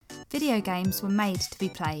Video games were made to be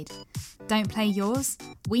played. Don't play yours?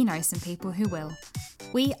 We know some people who will.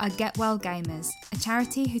 We are Get Well Gamers, a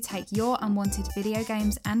charity who take your unwanted video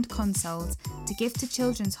games and consoles to give to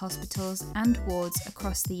children's hospitals and wards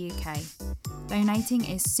across the UK. Donating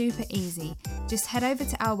is super easy. Just head over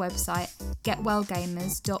to our website,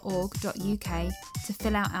 getwellgamers.org.uk, to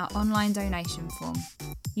fill out our online donation form.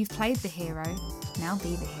 You've played the hero, now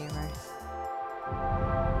be the hero.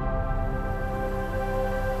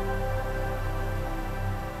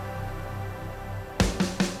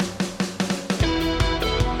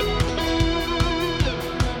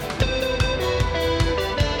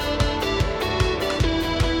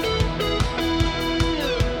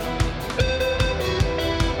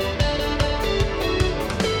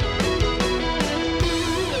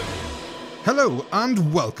 Hello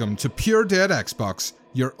and welcome to Pure Dead Xbox,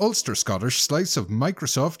 your Ulster Scottish slice of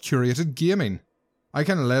Microsoft curated gaming. I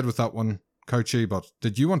kind of led with that one, Couchy, but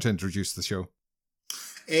did you want to introduce the show?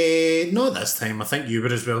 No, this time. I think you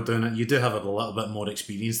were as well doing it. You do have a little bit more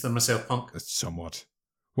experience than myself, Punk. Somewhat.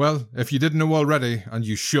 Well, if you didn't know already, and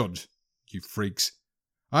you should, you freaks,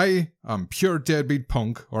 I am Pure Deadbeat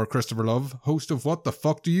Punk, or Christopher Love, host of What the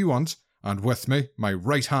Fuck Do You Want? And with me, my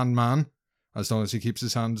right-hand man, as long as he keeps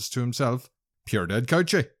his hands to himself, Pure Dead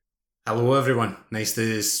Couchy. Hello everyone, nice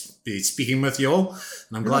to be speaking with you all,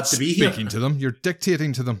 and I'm glad to be here. You're not speaking to them, you're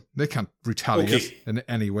dictating to them. They can't retaliate in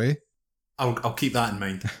any way. I'll keep that in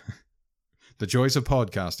mind. The joys of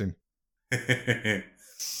podcasting.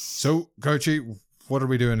 So, Couchy, what are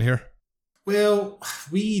we doing here? Well,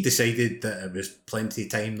 we decided that it was plenty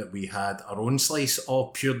of time that we had our own slice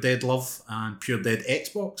of Pure Dead love and Pure Dead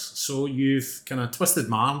Xbox, so you've kind of twisted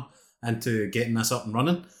my arm into getting this up and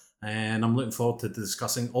running. And I'm looking forward to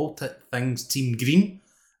discussing all things Team Green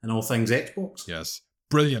and all things Xbox. Yes,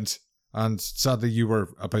 brilliant. And sadly, you were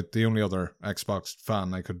about the only other Xbox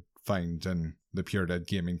fan I could find in the Pure Dead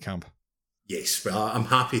gaming camp. Yes, well, I'm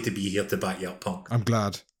happy to be here to back you up, Punk. I'm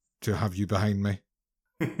glad to have you behind me.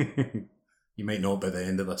 You might know by the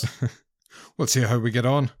end of this. We'll see how we get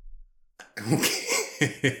on.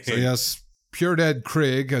 Okay. So yes, Pure Dead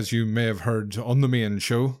Craig, as you may have heard on the main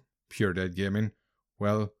show, Pure Dead Gaming,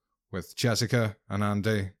 well, with Jessica and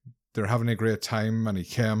Andy, they're having a great time, and he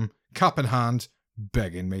came, cap in hand,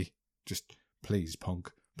 begging me, just, please, Punk,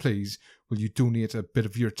 please, will you donate a bit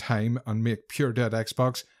of your time and make Pure Dead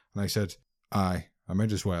Xbox? And I said, aye, I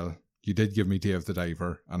might as well. You did give me Dave the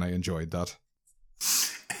Diver, and I enjoyed that.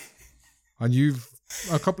 And you've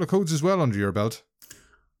a couple of codes as well under your belt.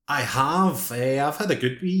 I have. I've had a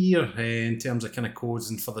good wee year in terms of kind of codes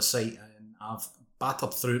and for the site, and I've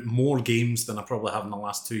battered through more games than I probably have in the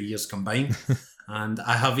last 2 years combined. And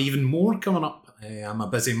I have even more coming up. I'm a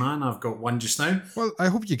busy man. I've got one just now. Well, I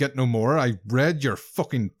hope you get no more. I read your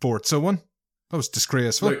fucking Forza one. That was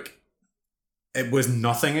disgraceful. Look, it was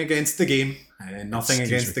nothing against the game. Nothing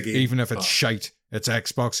against the game. Even if it's shite, it's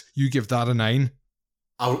Xbox. You give that a 9.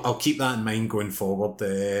 I'll keep that in mind going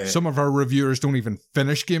forward. Some of our reviewers don't even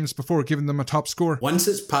finish games before giving them a top score. Once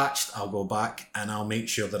it's patched, I'll go back and I'll make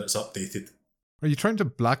sure that it's updated. Are you trying to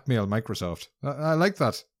blackmail Microsoft? I like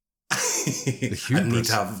that. I need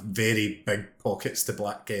to have very big pockets to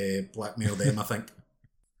blackmail them, I think.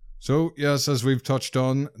 So, yes, as we've touched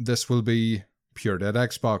on, this will be Pure Dead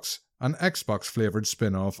Xbox, an Xbox-flavoured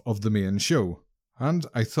spin-off of the main show. And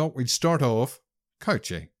I thought we'd start off,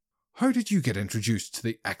 Couchy, how did you get introduced to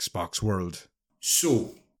the Xbox world?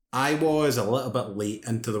 So, I was a little bit late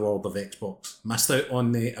into the world of Xbox. Missed out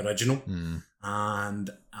on the original. And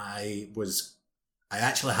I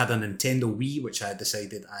actually had a Nintendo Wii, which I had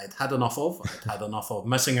decided I'd had enough of. I'd had enough of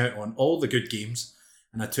missing out on all the good games.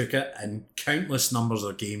 And I took it and countless numbers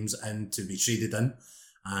of games in to be traded in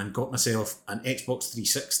and got myself an Xbox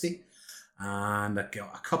 360. And I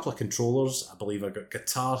got a couple of controllers. I believe I got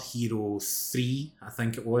Guitar Hero 3, I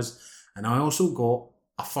think it was. And I also got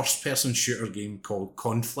a first-person shooter game called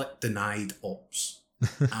Conflict Denied Ops.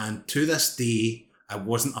 And to this day, I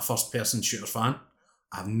wasn't a first-person shooter fan.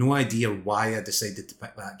 I have no idea why I decided to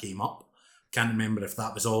pick that game up. Can't remember if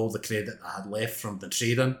that was all the credit I had left from the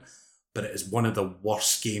trade-in, but it is one of the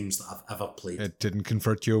worst games that I've ever played. It didn't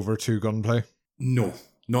convert you over to gunplay? No,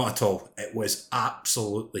 not at all. It was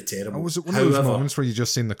absolutely terrible. Or was it one of those moments where you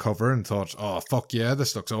just seen the cover and thought, oh, fuck yeah,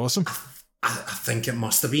 this looks awesome? I think it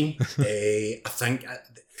must have been. I think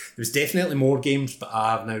there's definitely more games, but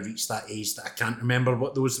I've now reached that age that I can't remember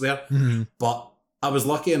what those were. Mm-hmm. But I was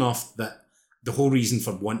lucky enough that the whole reason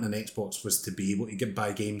for wanting an Xbox was to be able to get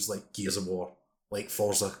buy games like Gears of War, like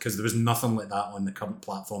Forza, because there was nothing like that on the current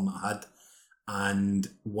platform that I had. And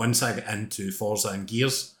once I got into Forza and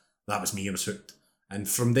Gears, that was me. I was hooked. And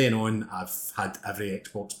from then on, I've had every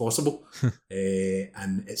Xbox possible,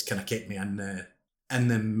 and it's kind of kept me in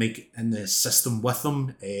the system with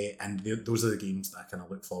them. And those are the games that I kind of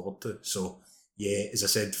look forward to. So yeah, as I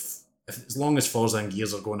said, as long as Forza and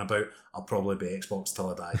Gears are going about, I'll probably be Xbox till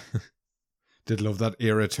I die. Did love that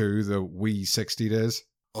era too, the Wii 60 days.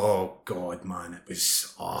 Oh God, man, it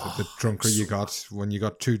was The drunker you got, when you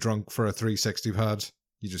got too drunk for a 360 pad,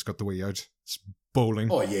 you just got the Wii out. It's bowling.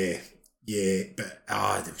 Oh yeah, but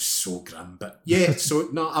it was so grim. But yeah, so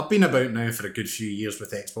no, I've been about now for a good few years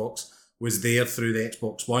with Xbox. Was there through the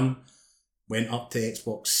Xbox One, went up to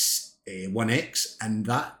Xbox One X, and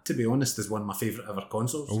that, to be honest, is one of my favourite ever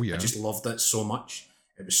consoles. Oh yeah, I just loved it so much.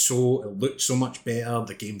 It looked so much better.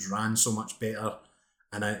 The games ran so much better.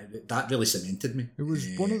 And that really cemented me. It was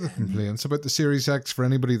one of the complaints about the Series X. For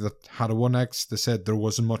anybody that had a One X, they said there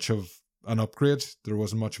wasn't much of an upgrade. There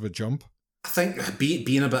wasn't much of a jump. I think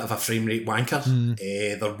being a bit of a frame rate wanker,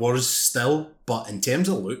 there was still, but in terms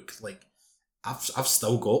of look, like I've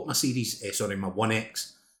still got my One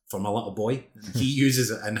X for my little boy. He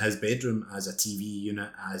uses it in his bedroom as a TV unit,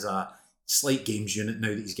 as a slight games unit now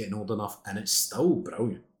that he's getting old enough, and it's still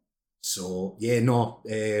brilliant. So yeah, no,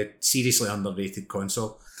 seriously underrated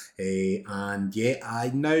console. And yeah, I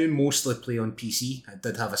now mostly play on PC. I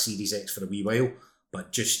did have a Series X for a wee while,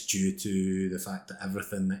 but just due to the fact that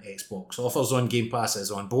everything that Xbox offers on Game Pass is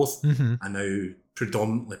on both, I now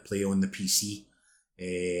predominantly play on the PC,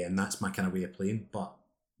 and that's my kind of way of playing. But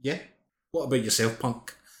yeah, what about yourself,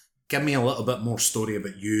 Punk? Give me a little bit more story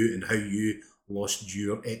about you and how you lost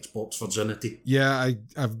your Xbox virginity. Yeah,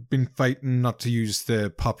 I've been fighting not to use the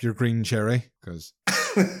pop your green cherry because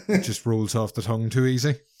it just rolls off the tongue too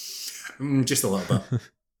easy. Just a little bit.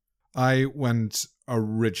 I went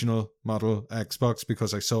original model Xbox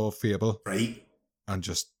because I saw Fable. Right. And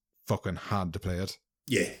just fucking had to play it.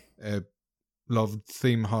 Yeah. Loved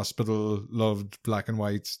Theme Hospital, loved Black and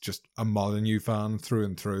White, just a Molyneux fan through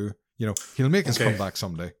and through. You know, he'll make his comeback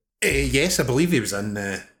someday. Yes, I believe he was in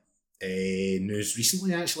news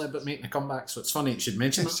recently, actually, about making a comeback, so it's funny you should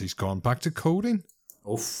mention that. He's gone back to coding.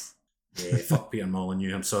 Oof. Yeah, fuck Peter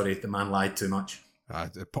Molyneux, I'm sorry, the man lied too much.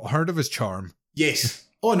 Heard of his charm. Yes.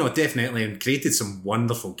 Oh no, definitely, and created some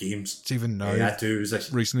wonderful games. It's even now. Yeah, too.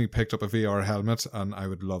 Recently picked up a VR helmet, and I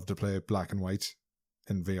would love to play Black and White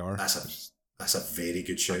in VR. That's a very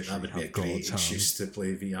good shout. That would be a great excuse to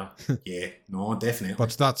play VR. Yeah, no, definitely.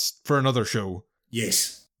 But that's for another show.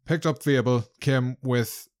 Yes. Picked up Fable, came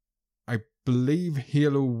with, I believe,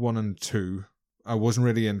 Halo 1 and 2. I wasn't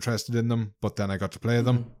really interested in them, but then I got to play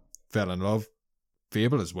them. Fell in love.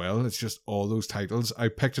 Fable as well. It's just all those titles. I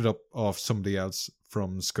picked it up off somebody else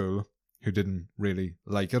from school who didn't really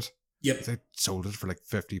like it. Yep. They sold it for like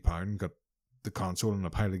 £50, got the console and a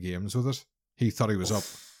pile of games with it. He thought he was up.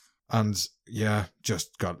 And yeah,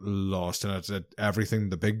 just got lost in it. Everything,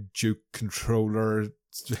 the big Duke controller,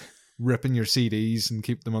 ripping your CDs and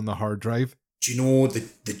keep them on the hard drive. Do you know,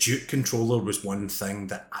 the Duke controller was one thing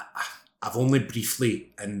that I've only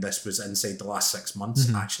briefly, and this was inside the last 6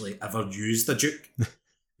 months, actually ever used the Duke.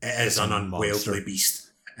 It is an unwieldy beast.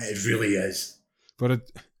 It really is. But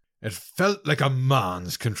it felt like a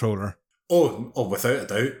man's controller. Oh, without a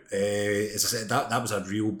doubt. As I said, that was a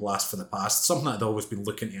real blast for the past. Something I'd always been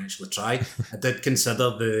looking to actually try. I did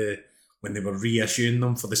consider when they were reissuing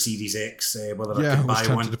them for the Series X, whether I could buy one. I was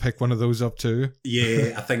tempted to pick one of those up too.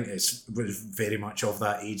 Yeah, I think we're very much of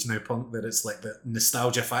that age now, Punk, that it's like the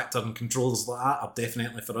nostalgia factor and controls like that are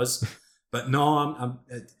definitely for us. But no,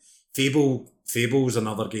 Fable's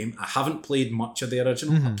another game. I haven't played much of the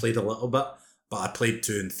original. I played a little bit, but I played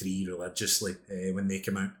 2 and 3 religiously when they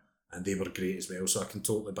came out. And they were great as well, so I can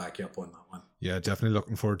totally back you up on that one. Yeah, definitely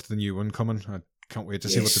looking forward to the new one coming. I can't wait to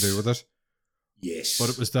see what to do with it. Yes. But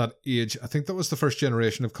it was that age. I think that was the first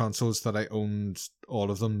generation of consoles that I owned all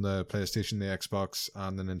of them, the PlayStation, the Xbox,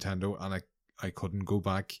 and the Nintendo, and I couldn't go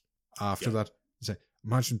back after that.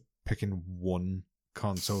 Imagine picking one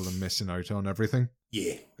console and missing out on everything.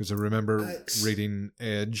 Yeah. Because I remember reading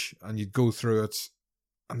Edge, and you'd go through it,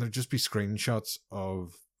 and there'd just be screenshots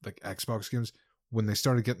of like Xbox games. When they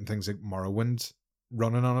started getting things like Morrowind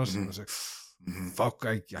running on it, I was like, fuck,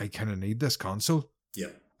 I kind of need this console. Yeah.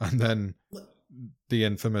 And then the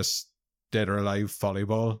infamous Dead or Alive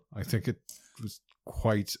Volleyball, I think it was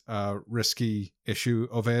quite a risky issue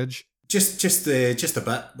of Edge. Just a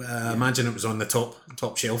bit. Imagine it was on the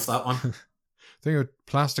top shelf, that one. I think it was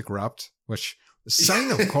plastic wrapped, which is a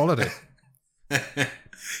sign of quality.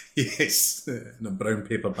 Yes, in a brown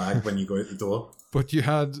paper bag when you go out the door. But you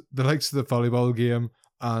had the likes of the volleyball game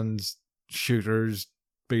and shooters,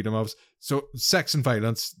 beat 'em ups. So sex and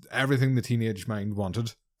violence, everything the teenage mind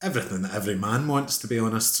wanted. everything that every man wants, to be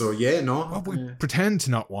honest. So yeah, no. Well, we pretend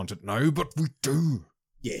to not want it now, but we do.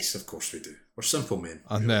 Yes, of course we do. We're simple men.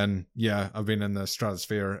 And then, yeah, I've been in the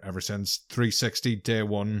stratosphere ever since. 360, day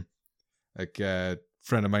one. Like,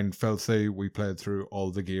 friend of mine, Filthy, we played through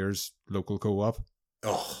all the Gears local co-op.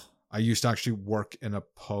 Oh. I used to actually work in a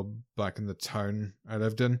pub back in the town I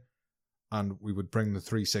lived in, and we would bring the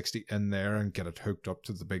 360 in there and get it hooked up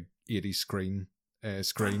to the big 80 screen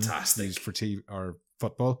Fantastic. used for TV or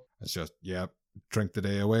football. It's just, yeah, drink the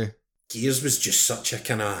day away. Gears was just such a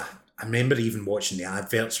kind of... I remember even watching the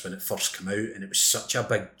adverts when it first came out, and it was such a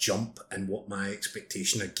big jump in what my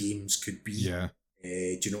expectation of games could be. Yeah.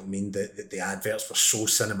 Do you know what I mean? The adverts were so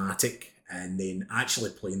cinematic, and then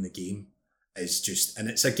actually playing the game is just... And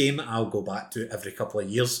it's a game that I'll go back to every couple of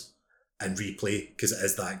years and replay because it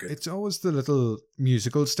is that good. It's always the little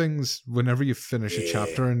musical stings whenever you finish a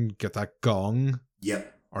chapter and get that gong.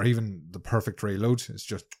 Yep. Or even the perfect reload. It's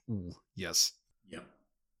just, ooh, yes. Yep.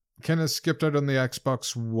 Kind of skipped out on the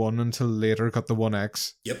Xbox One until later, got the One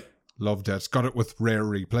X. Yep. Loved it. Got it with rare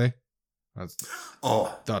replay.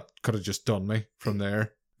 That could have just done me from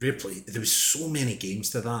there. Replay. There was so many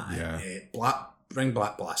games to that. Yeah. Bring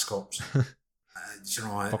back Blast Ops. You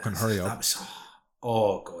know, fucking hurry up. That was,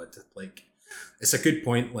 oh god, like it's a good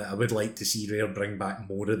point. Like I would like to see Rare bring back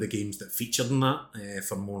more of the games that featured in that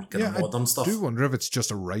for more kind of modern stuff. I do wonder if it's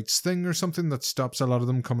just a rights thing or something that stops a lot of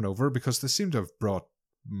them coming over, because they seem to have brought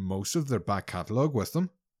most of their back catalogue with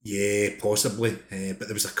them. Yeah, possibly. But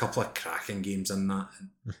there was a couple of cracking games in that.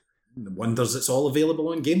 And the wonders it's all available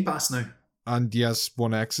on Game Pass now. And yes,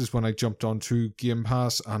 One X is when I jumped onto Game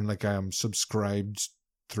Pass, and like I am subscribed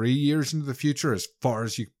 3 years into the future, as far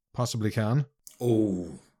as you possibly can.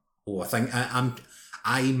 I think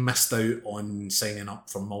I missed out on signing up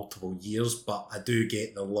for multiple years, but I do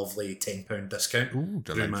get the lovely £10 discount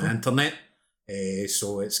through my internet.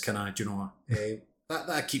 So it's kind of,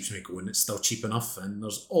 that keeps me going. It's still cheap enough, and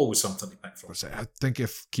there's always something to pick from. I think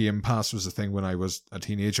if Game Pass was a thing when I was a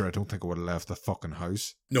teenager, I don't think I would have left the fucking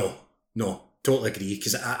house. No, totally agree,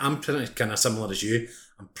 because I'm pretty kind of similar as you.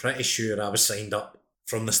 I'm pretty sure I was signed up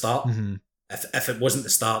from the start. Mm-hmm. If it wasn't the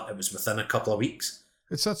start, it was within a couple of weeks.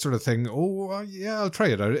 It's that sort of thing. Yeah, I'll try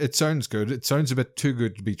it out. It sounds good. It sounds a bit too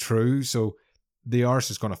good to be true, so the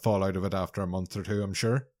arse is going to fall out of it after a month or two, I'm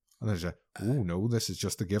sure. And there's no, this is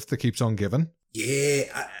just the gift that keeps on giving.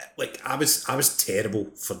 Yeah, I was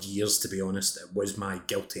terrible for years, to be honest. It was my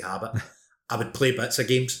guilty habit. I would play bits of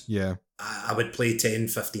games. Yeah. I would play 10,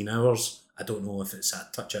 15 hours. I don't know if it's a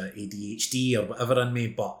touch of ADHD or whatever in me,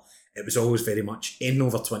 but it was always very much in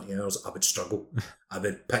over 20 hours, I would struggle. I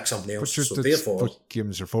would pick something else. So therefore, what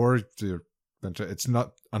games are for. It's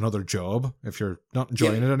not another job. If you're not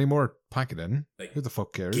enjoying it anymore, pack it in. Like, who the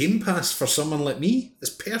fuck cares? Game Pass for someone like me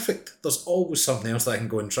is perfect. There's always something else that I can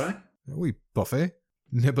go and try. A wee buffet.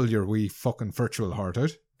 Nibble your wee fucking virtual heart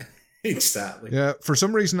out. Exactly. Yeah, for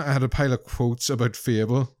some reason I had a pile of quotes about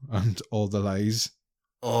Fable and all the lies.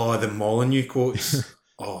 Oh, the Molyneux quotes.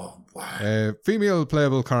 Oh, wow. Female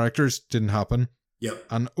playable characters didn't happen. Yep.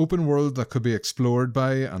 An open world that could be explored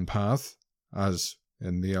by and path, as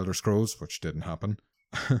in the Elder Scrolls, which didn't happen.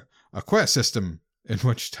 A quest system in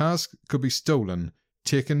which tasks could be stolen,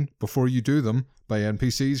 taken before you do them by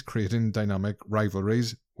NPCs, creating dynamic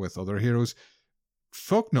rivalries with other heroes.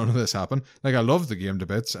 Fuck, none of this happened. Like, I love the game to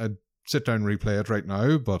bits. I'd sit down and replay it right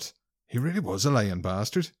now, but he really was a lying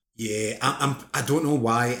bastard. Yeah, I don't know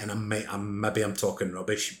why, and maybe I'm talking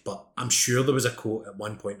rubbish, but I'm sure there was a quote at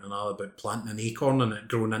one point or another about planting an acorn and it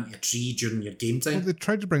growing into a tree during your game time. Well, they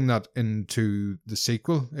tried to bring that into the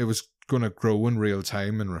sequel. It was going to grow in real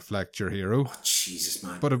time and reflect your hero. Oh, Jesus,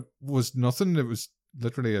 man. But it was nothing. It was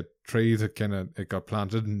literally a tree that it got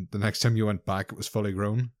planted, and the next time you went back, it was fully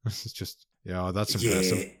grown. It's just, yeah, that's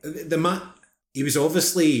impressive. Yeah, he was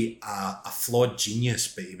obviously a flawed genius,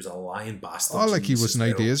 but he was a lying bastard. Oh, like he was an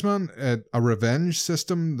ideas man. A revenge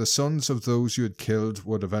system. The sons of those you had killed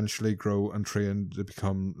would eventually grow and train to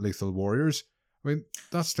become lethal warriors. I mean,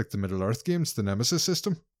 that's like the Middle-earth games, the Nemesis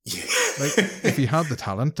system. Yeah. Like, if he had the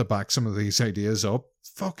talent to back some of these ideas up,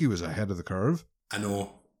 fuck, he was ahead of the curve. I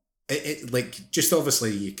know. Like, just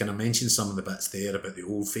obviously, you kind of mentioned some of the bits there about the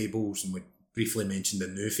old Fables, and we briefly mentioned the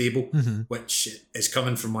new Fable, which is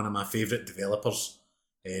coming from one of my favourite developers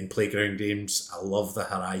in Playground Games. I love the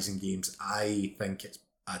Horizon games. I think it's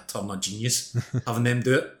a turn of genius having them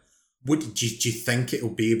do it. Do you think it'll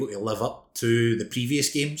be able to live up to the previous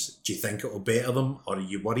games? Do you think it'll better them, or are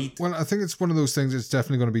you worried? Well, I think it's one of those things. It's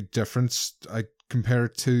definitely going to be different. I compare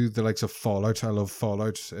it to the likes of Fallout. I love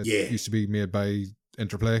Fallout. It used to be made by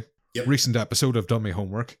Interplay. Yep. Recent episode, I've done my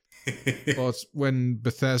homework. But when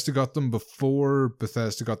Bethesda got them, before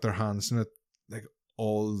Bethesda got their hands in it, like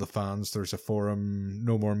all the fans, there's a forum,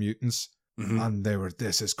 No More Mutants, and they were,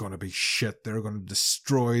 this is going to be shit. They're going to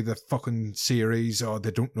destroy the fucking series. Oh,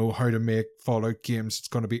 they don't know how to make Fallout games. It's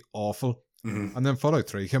going to be awful. And then Fallout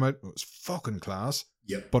 3 came out. It was fucking class.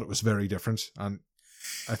 Yep. But it was very different. And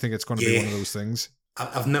I think it's going to be one of those things.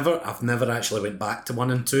 I've never actually went back to 1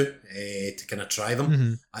 and 2 to kind of try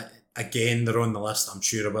them. Again, they're on the list. I'm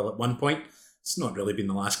sure I will at one point. It's not really been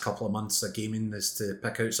the last couple of months of gaming is to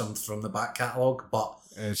pick out something from the back catalogue, but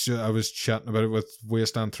it's just, I was chatting about it with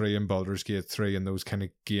Wasteland 3 and Baldur's Gate 3 and those kind of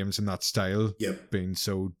games in that style being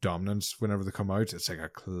so dominant whenever they come out. It's like a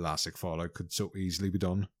classic Fallout could so easily be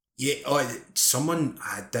done. Yeah,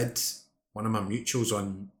 I did one of my mutuals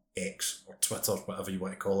on X or Twitter, whatever you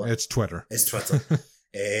want to call it. It's Twitter.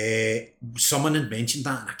 Someone had mentioned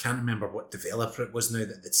that, and I can't remember what developer it was now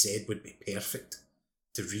that they'd said would be perfect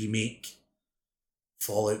to remake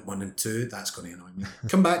Fallout 1 and 2. That's going to annoy me.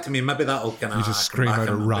 Come back to me, maybe that'll kind of... You just scream out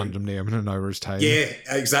a random name in an hour's time. Yeah,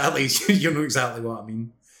 exactly. You know exactly what I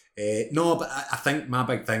mean. No, but I think my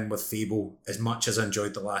big thing with Fable, as much as I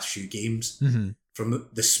enjoyed the last few games, from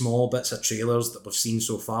the small bits of trailers that we've seen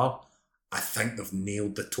so far, I think they've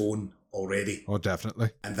nailed the tone already. Oh, definitely.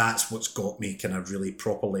 And that's what's got me kind of really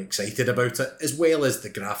properly excited about it, as well as the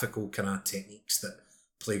graphical kind of techniques that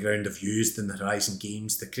Playground have used in the Horizon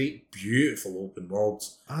games to create beautiful open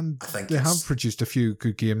worlds. And I think they have produced a few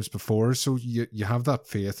good games before, so you have that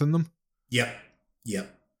faith in them. Yep.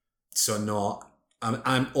 So no,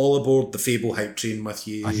 I'm all aboard the Fable hype train with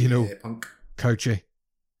you, Punk. Couchy,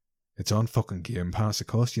 it's on fucking Game Pass. It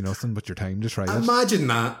costs you nothing but your time to try it. Imagine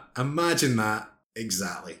that.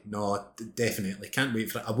 Exactly. No, definitely. Can't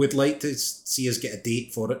wait for it. I would like to see us get a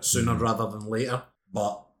date for it sooner rather than later,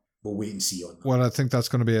 but we'll wait and see on that. Well, I think that's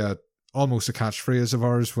going to be almost a catchphrase of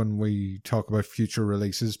ours when we talk about future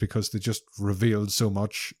releases, because they just revealed so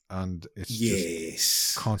much and it's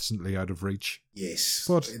just constantly out of reach. Yes.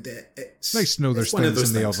 But it's nice to know there's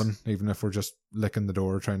things in the oven, even if we're just licking the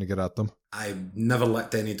door trying to get at them. I've never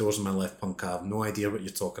licked any doors in my life, Punk. I have no idea what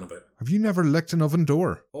you're talking about. Have you never licked an oven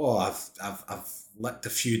door? Oh, I've licked a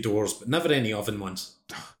few doors, but never any oven ones.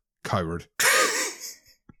 Coward.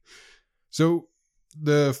 So,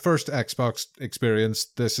 the first Xbox experience,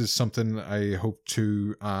 this is something I hope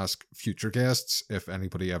to ask future guests if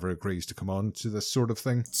anybody ever agrees to come on to this sort of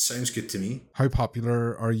thing. Sounds good to me. How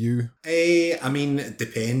popular are you? I mean, it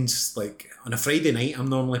depends. Like, on a Friday night, I'm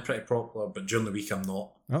normally pretty popular, but during the week, I'm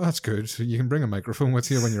not. Oh, that's good. You can bring a microphone with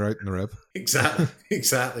you when you're out in the rib.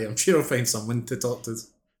 Exactly. I'm sure I'll find someone to talk to.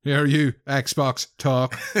 Here you, Xbox,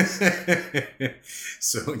 talk.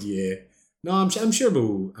 So, yeah. No, I'm sure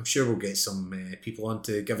we'll get some people on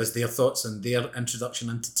to give us their thoughts and their introduction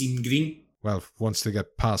into Team Green. Well, once they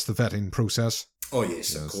get past the vetting process. Oh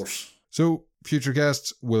yes, of course. So, future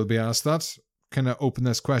guests will be asked that. Kind of open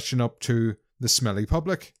this question up to the smelly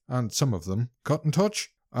public, and some of them got in touch.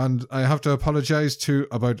 And I have to apologise to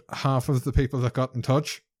about half of the people that got in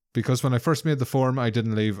touch, because when I first made the form, I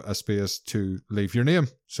didn't leave a space to leave your name.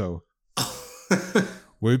 So,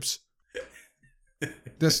 whoops.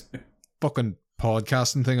 This fucking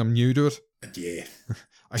podcasting thing, I'm new to it. Yeah.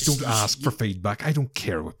 I don't ask for feedback. I don't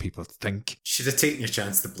care what people think. Should have taken your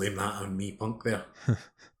chance to blame that on me, Punk, there.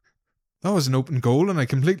 That was an open goal and I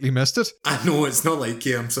completely missed it. I know, it's not like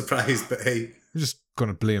you, I'm surprised, but hey. You're just going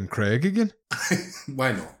to blame Craig again?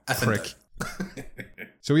 Why not? I think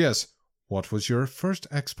So yes, what was your first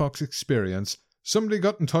Xbox experience? Somebody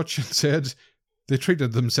got in touch and said they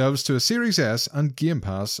treated themselves to a Series S and Game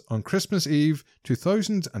Pass on Christmas Eve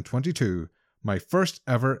 2022. My first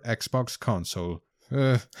ever Xbox console.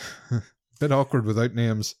 Bit awkward without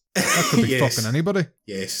names. That could be fucking anybody.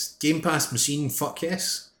 Yes. Game Pass machine, fuck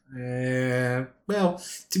yes. Well,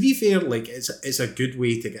 to be fair, like it's a good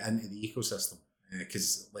way to get into the ecosystem.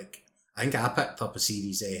 Because like I think I picked up a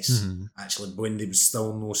Series S actually when there was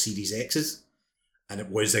still no Series X's. And it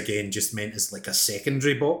was, again, just meant as like a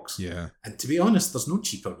secondary box. Yeah. And to be honest, there's no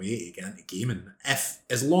cheaper way to get into gaming.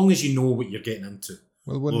 As long as you know what you're getting into.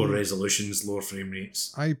 Well, lower resolutions, lower frame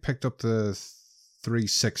rates. I picked up the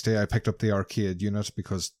 360. I picked up the arcade unit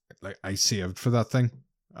because like I saved for that thing.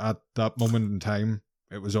 At that moment in time,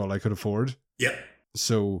 it was all I could afford. Yep.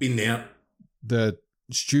 So been there. The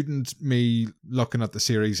student me looking at the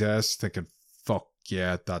Series S thinking, fuck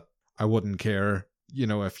yeah, that I wouldn't care. You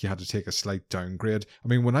know, if you had to take a slight downgrade. I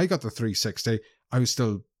mean, when I got the 360, I was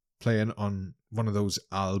still playing on one of those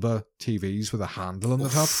Alba TVs with a handle on the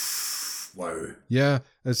top. Wow. Yeah,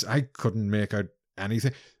 I couldn't make out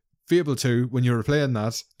anything. Fable 2, when you were playing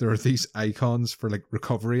that, there are these icons for like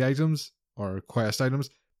recovery items or quest items.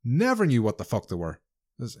 Never knew what the fuck they were.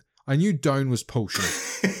 I knew down was potion,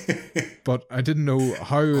 but I didn't know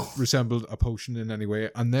how it resembled a potion in any way.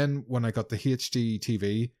 And then when I got the HD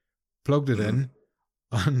TV, plugged it in,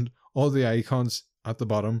 and all the icons at the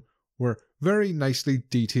bottom were very nicely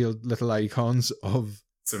detailed little icons of...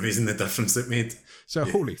 It's amazing the difference it made. So,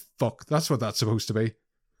 holy fuck, that's what that's supposed to be.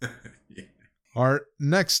 Yeah. Our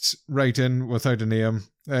next write-in without a name.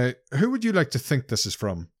 Who would you like to think this is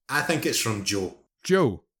from? I think it's from Joe.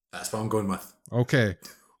 Joe. That's what I'm going with. Okay.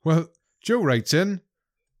 Well, Joe writes in,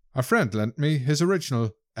 a friend lent me his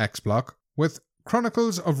original X-Block with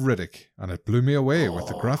Chronicles of Riddick, and it blew me away with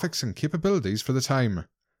the graphics and capabilities for the time.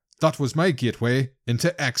 That was my gateway into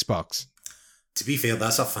Xbox. To be fair,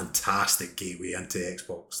 that's a fantastic gateway into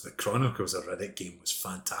Xbox. The Chronicles of Riddick game was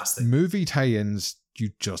fantastic. Movie tie-ins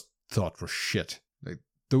you just thought were shit. Like,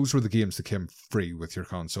 those were the games that came free with your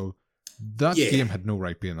console. That game had no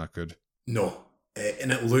right being that good. No,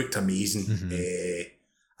 and it looked amazing.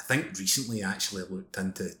 I think recently I actually looked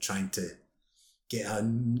into trying to get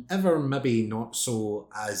an ever maybe not so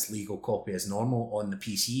as legal copy as normal on the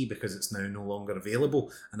PC because it's now no longer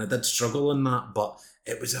available, and I did struggle in that, but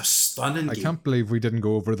it was a stunning game. I can't believe we didn't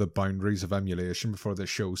go over the boundaries of emulation before this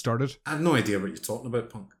show started. I have no idea what you're talking about,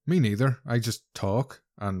 Punk. Me neither. I just talk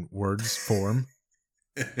and words form.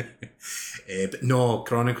 But no,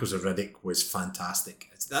 Chronicles of Riddick was fantastic.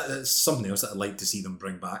 It's something else that I'd like to see them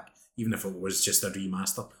bring back, even if it was just a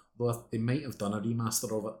remaster. Though they might have done a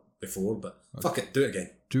remaster of it before, but fuck it, do it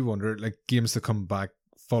again. Do wonder, like, games that come back,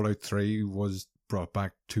 Fallout 3 was brought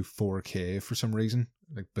back to 4K for some reason.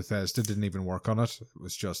 Like, Bethesda didn't even work on it. It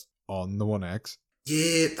was just on the One X.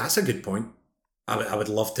 Yeah, that's a good point. I would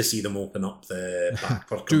love to see them open up the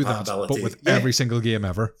backward do compatibility. that, but with every single game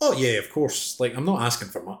ever. Oh yeah, of course. Like, I'm not asking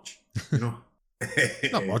for much, you know.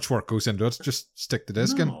 Not much work goes into it. Just stick the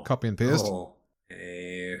disc in, copy and paste.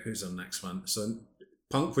 Who's our next one? So,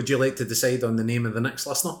 Punk, would you like to decide on the name of the next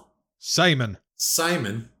listener? Simon.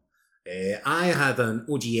 I had an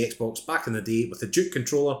OG Xbox back in the day with a Duke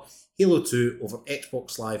controller, Halo 2 over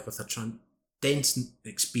Xbox Live with a transcendent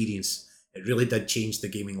experience. It really did change the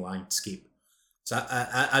gaming landscape. So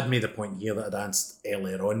I'd made a point here that I'd asked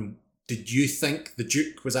earlier on. Did you think the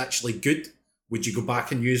Duke was actually good? Would you go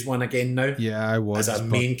back and use one again now? Yeah, I was. As a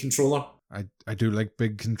main controller? I do like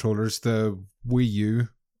big controllers. The Wii U,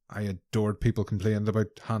 I adored people complaining about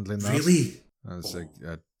handling that. Really? I was like,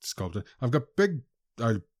 sculpted. I've got big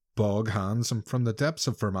bog hands. I'm from the depths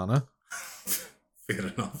of Vermana. Fair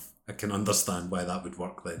enough. I can understand why that would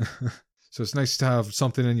work then. So it's nice to have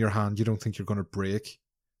something in your hand you don't think you're going to break.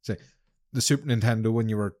 Say, the Super Nintendo, when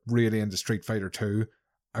you were really into Street Fighter 2,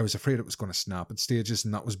 I was afraid it was going to snap at stages,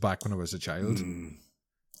 and that was back when I was a child.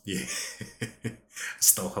 Yeah. I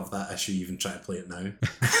still have that issue even trying to play it now.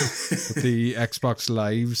 The Xbox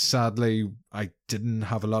Live, sadly, I didn't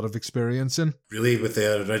have a lot of experience in. Really? With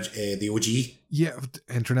the OG? Yeah,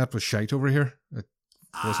 internet was shite over here. It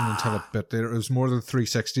wasn't until a bit later. It was more than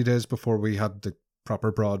 360 days before we had the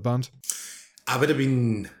proper broadband. I would have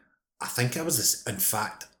been... I think I was this... In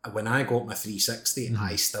fact, when I got my 360,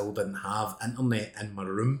 I still didn't have internet in my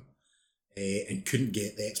room and couldn't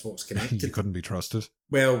get the Xbox connected. You couldn't be trusted.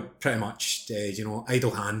 Well, pretty much,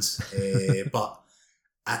 idle hands. But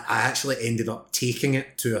I actually ended up taking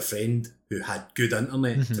it to a friend who had good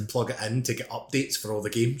internet to plug it in to get updates for all the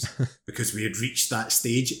games because we had reached that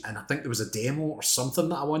stage, and I think there was a demo or something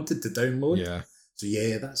that I wanted to download. Yeah. So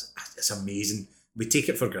yeah, it's amazing. We take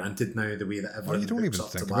it for granted now, the way that everything hooks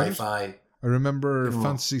up to Wi-Fi. I remember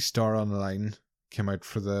Phantasy Star Online came out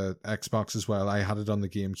for the Xbox as well. I had it on the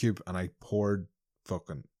GameCube and I poured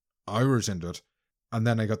fucking hours into it. And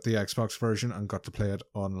then I got the Xbox version and got to play it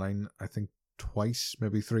online, I think twice,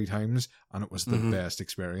 maybe 3 times, and it was the best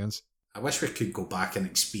experience. I wish we could go back and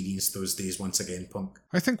experience those days once again, Punk.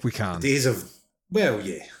 I think we can. The days of, well,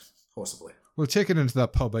 yeah, possibly. We'll take it into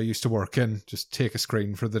that pub I used to work in, just take a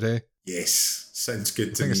screen for the day. Yes, sounds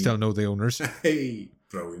good to me. I think I still know the owners. Hey,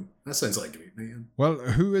 brilliant. That sounds like a great night. Well,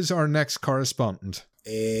 who is our next correspondent?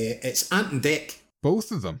 It's Ant and Deck.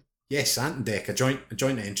 Both of them? Yes, Ant and Deck, a joint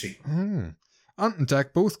entry. Ant and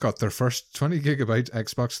Deck both got their first 20GB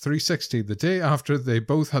Xbox 360 the day after they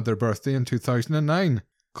both had their birthday in 2009.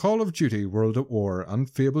 Call of Duty World at War and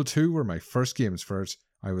Fable 2 were my first games for it.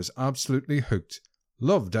 I was absolutely hooked.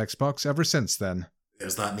 Loved Xbox ever since then.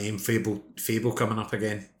 There's that name, Fable coming up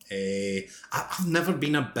again. I've never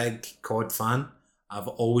been a big COD fan. I've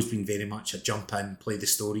always been very much a jump in, play the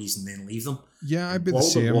stories and then leave them. Yeah, I'd be the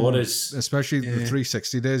same. Especially the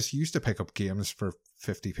 360 days. You used to pick up games for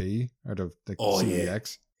 50p out of the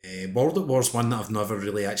CDX. World at War's one that I've never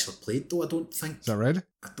really actually played, though, I don't think. Is that right?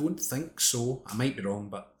 I don't think so. I might be wrong,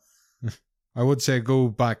 but I would say go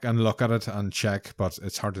back and look at it and check, but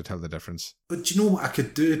it's hard to tell the difference. But do you know what I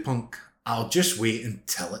could do, Punk? I'll just wait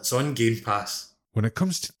until it's on Game Pass. When it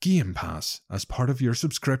comes to Game Pass, as part of your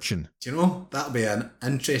subscription. Do you know, that'll be an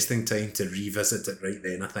interesting time to revisit it right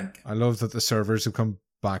then, I think. I love that the servers have come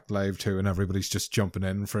back live too and everybody's just jumping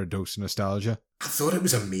in for a dose of nostalgia. I thought it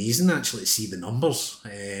was amazing actually to see the numbers.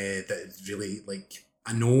 That really, like,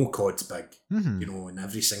 I know COD's big, you know, and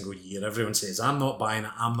every single year everyone says, I'm not buying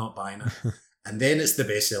it. And then it's the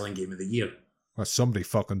best-selling game of the year. Well, somebody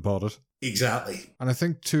fucking bought it. Exactly. And I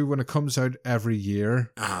think too, when it comes out every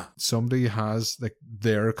year, somebody has like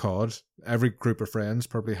their COD. Every group of friends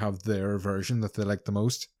probably have their version that they like the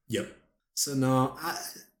most. Yep. So no,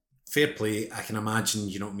 fair play. I can imagine,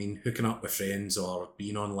 you know what I mean, hooking up with friends or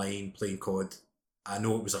being online, playing COD. I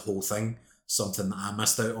know it was a whole thing, something that I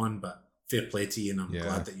missed out on, but fair play to you, and I'm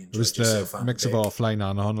glad that you enjoyed yourself. It was the mix of offline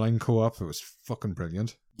and online co-op. It was fucking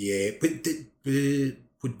brilliant. Yeah, but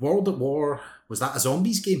would World at War, was that a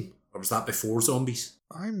zombies game? Or was that before zombies?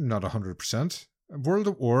 I'm not 100%. World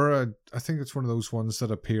at War, I think it's one of those ones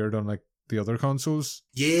that appeared on like the other consoles.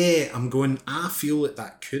 Yeah, I feel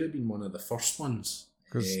that could have been one of the first ones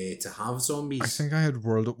to have zombies. I think I had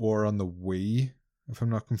World at War on the Wii, if I'm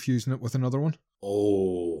not confusing it with another one.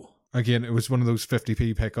 Oh. Again, it was one of those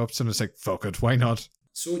 50p pickups, and it's like, fuck it, why not?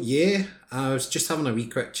 So yeah, I was just having a wee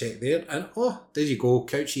quick check there, and there you go,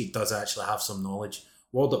 Couchy does actually have some knowledge.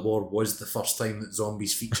 World at War was the first time that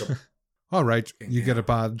zombies featured. All right, you get a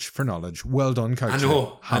badge for knowledge. Well done,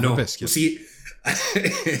 Couchy. I know. A biscuit.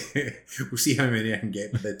 We'll see how many I can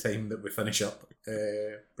get by the time that we finish up.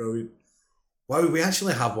 Brilliant. Wow, we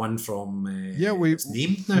actually have one from... it's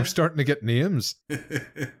named now. We're starting to get names.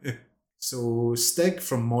 So, Stig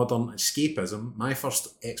from Modern Escapism, my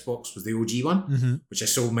first Xbox was the OG one, which I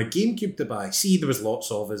sold my GameCube to buy. See, there was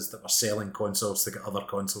lots of us that were selling consoles to get other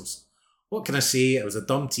consoles. What can I say? I was a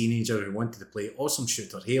dumb teenager who wanted to play awesome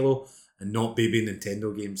shooter Halo and not baby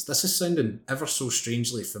Nintendo games. This is sounding ever so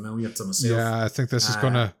strangely familiar to myself. Yeah, I think this is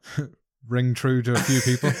going to ring true to a few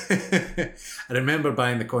people. I remember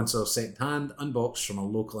buying the console second-hand, unboxed from a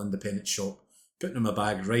local independent shop, putting in my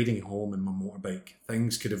bag, riding home in my motorbike.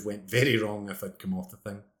 Things could have went very wrong if I'd come off the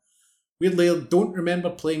thing. Weirdly, I don't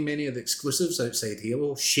remember playing many of the exclusives outside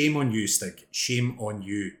Halo. Shame on you, Stig. Shame on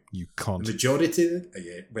you. You can't. The majority...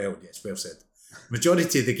 well said.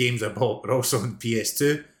 Majority of the games I bought were also on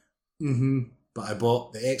PS2. But I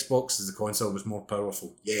bought the Xbox as the console was more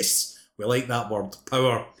powerful. Yes, we like that word.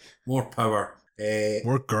 Power. More power.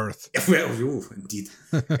 More girth. Well, indeed.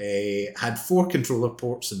 Had 4 controller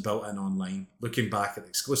ports and built-in online. Looking back at the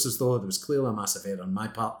exclusives though, there was clearly a massive error on my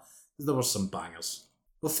part. There were some bangers.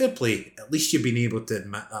 Well, fair play. At least you've been able to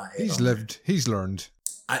admit that. He's lived. He's learned.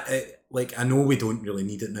 I know we don't really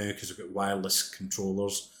need it now because we've got wireless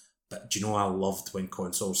controllers. But do you know I loved when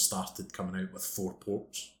consoles started coming out with 4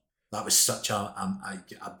 ports? That was such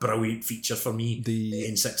a brilliant feature for me. The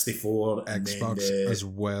N64 and Xbox as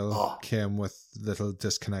well came with little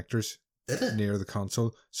disconnectors. Did it? Near the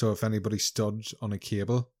console. So if anybody stood on a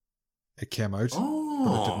cable, it came out.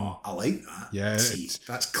 Oh, I like that. Yeah.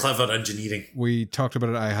 That's clever engineering. We talked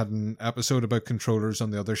about it. I had an episode about controllers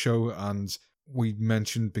on the other show, and we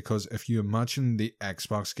mentioned because if you imagine the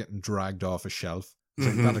Xbox getting dragged off a shelf, it's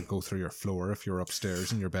like that'd go through your floor if you're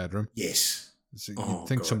upstairs in your bedroom. Yes. So you'd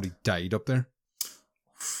think somebody died up there.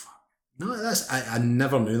 No, I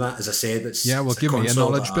never knew that. As I said, it's give me a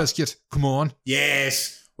knowledge biscuit. Come on.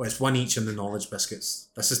 Yes. Well, it's one each in the knowledge biscuits.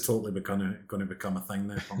 This is totally going to become a thing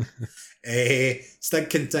now. Stig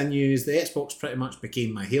continues, the Xbox pretty much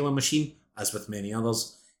became my Halo machine, as with many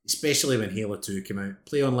others, especially when Halo 2 came out.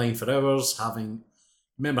 Play online for hours,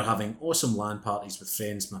 remember having awesome LAN parties with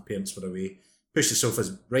friends. My parents were away. Push the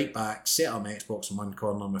sofas right back, set up my Xbox in one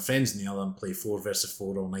corner, my friends in the other, and play 4 versus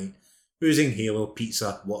 4 all night. Boozing, Halo,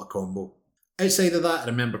 pizza, what a combo. Outside of that, I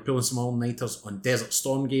remember pulling some all-nighters on Desert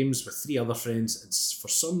Storm games with 3 other friends, and for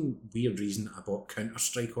some weird reason I bought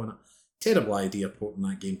Counter-Strike on it. Terrible idea porting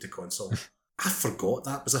that game to console. I forgot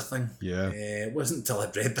that was a thing. Yeah. It wasn't until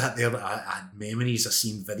I'd read that there that I had memories of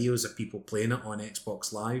seeing videos of people playing it on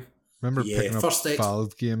Xbox Live. Remember picking up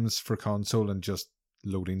Valve games for console and just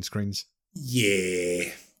loading screens?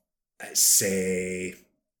 Yeah. It's...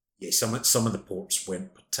 some of the ports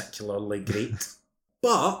weren't particularly great.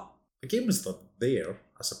 But... the game was there,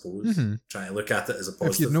 I suppose. Trying to look at it as a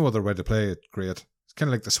positive. If you'd no other way to play it, great. It's kind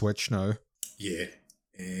of like the Switch now. Yeah.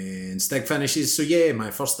 And Stig finishes. So yeah, my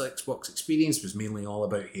first Xbox experience was mainly all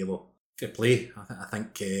about Halo. Fair play. I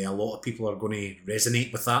think a lot of people are going to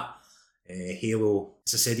resonate with that. Halo,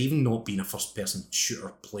 as I said, even not being a first-person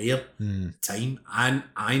shooter player at the time, and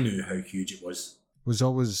I knew how huge it was. was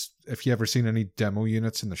always, if you ever seen any demo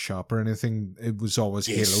units in the shop or anything, it was always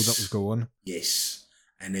Halo that was going. Yes.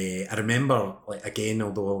 And I remember, like, again,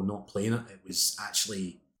 although I'm not playing it, it was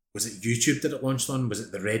actually, was it YouTube that it launched on? Was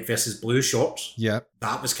it the red versus blue shorts? Yeah.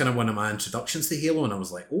 That was kind of one of my introductions to Halo, and I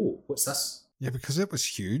was like, oh, what's this? Yeah, because it was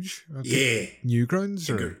huge. Yeah. Newgrounds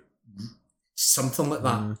or something like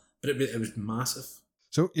that. But it was massive.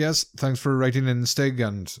 So, yes, thanks for writing in, Stig,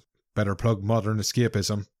 and better plug Modern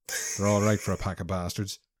Escapism. They're all right for a pack of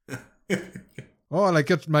bastards. Oh, I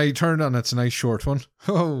like it. My turn, and it's a nice short one.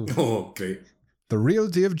 Oh, great. The real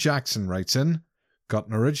Dave Jackson writes in, got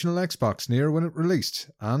an original Xbox near when it released,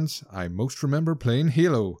 and I most remember playing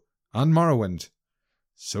Halo and Morrowind.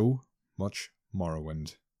 So much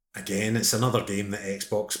Morrowind. Again, it's another game that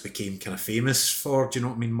Xbox became kind of famous for, do you know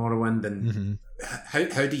what I mean, Morrowind? And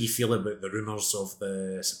how do you feel about the rumours of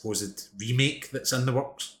the supposed remake that's in the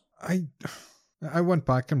works? I went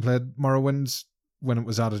back and played Morrowind when it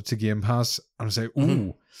was added to Game Pass, and I was like,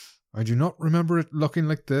 ooh, I do not remember it looking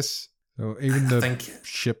like this. So even the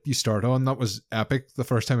ship you start on, that was epic the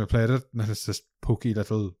first time I played it, and then it's this pokey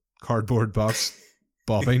little cardboard box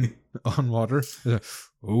bobbing on water.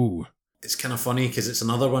 Ooh. It's kind of funny because it's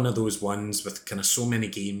another one of those ones with kind of so many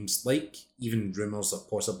games, like even rumours of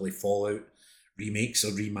possibly Fallout remakes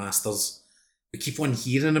or remasters. We keep on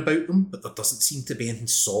hearing about them, but there doesn't seem to be anything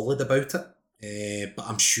solid about it. But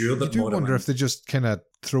I'm sure that you do wonder if they just kind of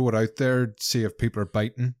throw it out there, see if people are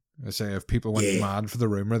biting. I say if people went mad for the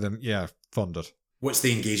rumour, then yeah, fund it. What's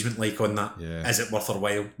the engagement like on that? Yeah. Is it worth their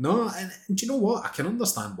while? No, and do you know what? I can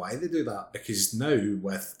understand why they do that, because now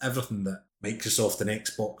with everything that Microsoft and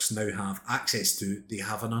Xbox now have access to, they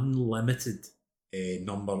have an unlimited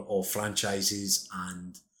number of franchises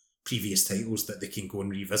and previous titles that they can go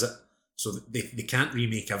and revisit. So they can't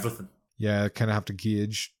remake everything. Yeah, kind of have to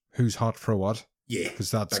gauge who's hot for what. Yeah.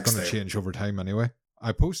 Because that's going to change over time anyway.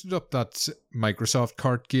 I posted up that Microsoft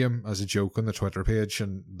cart game as a joke on the Twitter page,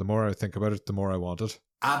 and the more I think about it, the more I want it.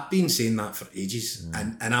 I've been saying that for ages,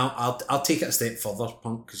 and I'll take it a step further,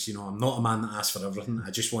 Punk, because I'm not a man that asks for everything. I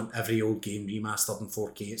just want every old game remastered in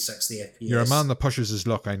 4K at 60 FPS. You're a man that pushes his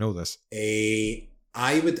luck. I know this.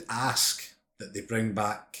 I would ask that they bring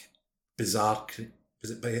back Bizarre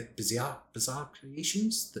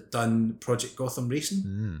Creations that done Project Gotham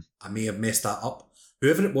Racing. I may have messed that up.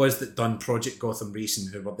 Whoever it was that done Project Gotham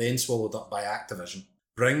Racing, who were then swallowed up by Activision,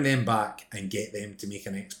 bring them back and get them to make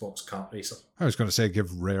an Xbox kart racer. I was going to say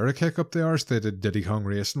give Rare a kick up the arse. They did Diddy Kong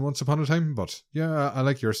Racing once upon a time, but yeah, I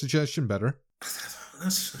like your suggestion better.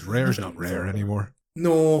 Rare's not Rare anymore.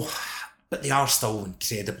 No, but they are still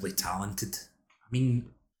incredibly talented. I mean,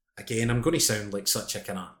 again, I'm going to sound like such a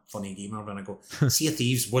kind of funny gamer when I go, Sea of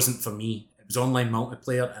Thieves wasn't for me. It was online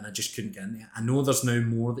multiplayer and I just couldn't get into it. I know there's now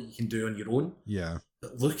more that you can do on your own. Yeah.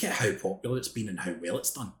 But look at how popular it's been and how well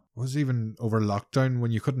it's done. It was even over lockdown when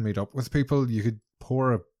you couldn't meet up with people, you could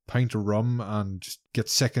pour a pint of rum and just get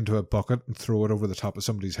sick into a bucket and throw it over the top of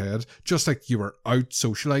somebody's head, just like you were out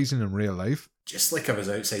socialising in real life. Just like I was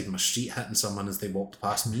outside my street hitting someone as they walked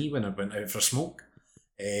past me when I went out for a smoke.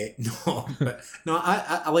 I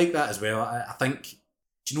like that as well. I think,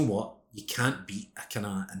 do you know what? You can't beat a kind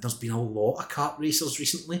of, and there's been a lot of kart racers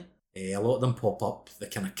recently. A lot of them pop up, the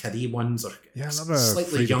kind of kiddie ones, or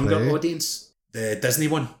slightly younger audience. The Disney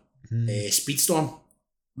one, Speedstorm.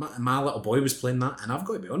 My little boy was playing that, and I've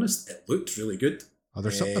got to be honest, it looked really good. Oh,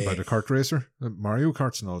 there's something about a kart racer. Mario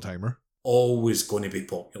Kart's an all-timer. Always going to be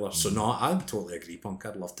popular. So no, I totally agree, Punk.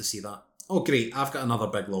 I'd love to see that. Oh, great. I've got another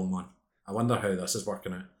big long one. I wonder how this is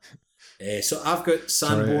working out. So I've got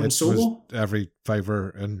Sandbone Solo. Every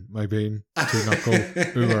fiver in my being to not go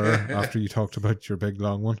ooher after you talked about your big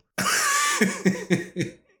long one.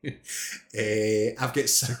 I've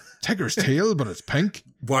got Tiger's tail, but it's pink.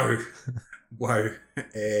 Wow.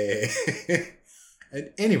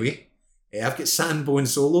 Anyway, I've got Sandbone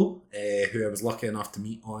Solo, who I was lucky enough to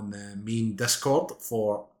meet on the main Discord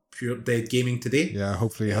for Pure Dead Gaming today. Yeah,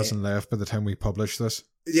 hopefully he hasn't left by the time we publish this.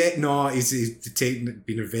 Yeah, no, he's been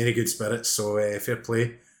in very good spirits, so fair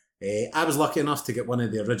play. I was lucky enough to get one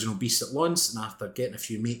of the original beasts at launch, and after getting a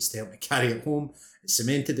few mates to help me carry it home, it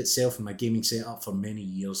cemented itself in my gaming setup for many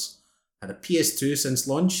years. Had a PS2 since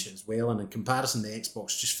launch as well, and in comparison, the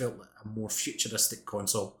Xbox just felt like a more futuristic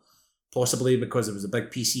console. Possibly because it was a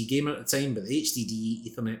big PC gamer at the time, but the HDD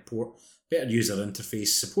Ethernet port, better user interface,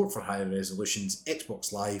 support for higher resolutions,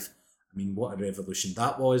 Xbox Live, I mean, what a revolution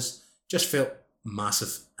that was, just felt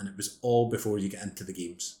massive, and it was all before you get into the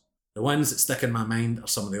games. The ones that stick in my mind are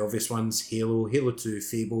some of the obvious ones: Halo, Halo 2,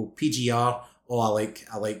 Fable, PGR. Oh, I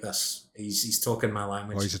like this. He's talking my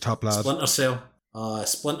language. Oh, he's a top lad. Splinter Cell.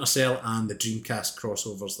 Splinter Cell and the Dreamcast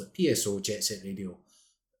crossovers like PSO, Jet Set Radio.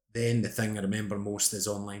 Then the thing I remember most is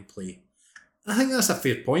online play. I think that's a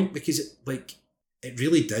fair point because it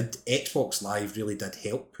really did. Xbox Live really did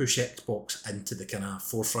help push Xbox into the kind of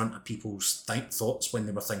forefront of people's thoughts when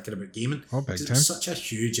they were thinking about gaming. Oh, big It time. was such a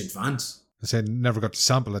huge advance. I said never got to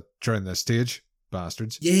sample it during the stage.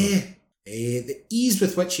 Bastards. Yeah. The ease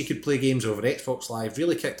with which you could play games over Xbox Live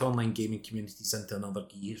really kicked online gaming communities into another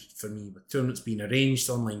gear for me, with tournaments being arranged,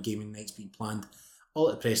 online gaming nights being planned, all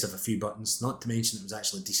at the press of a few buttons, not to mention it was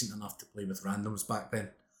actually decent enough to play with randoms back then.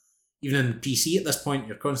 Even in PC at this point,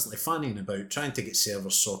 you're constantly fanning about, trying to get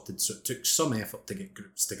servers sorted, so it took some effort to get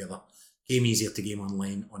groups together. Game easier to game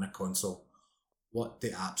online on a console. What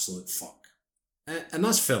the absolute fuck. And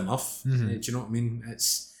that's fair enough. Mhm. Do you know what I mean?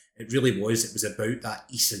 It really was. It was about that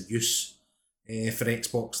ease of use for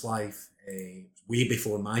Xbox Live way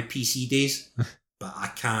before my PC days. But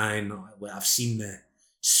I've seen the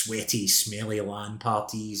sweaty, smelly LAN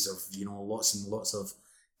parties of, lots and lots of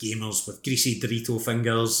gamers with greasy Dorito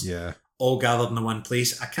fingers, Yeah. all gathered in one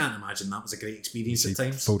place. I can't imagine that was a great experience See at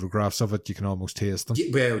times. photographs of it, you can almost taste them.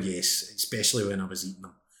 Well, yes, especially when I was eating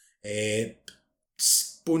them.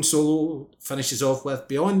 Bone Solo finishes off with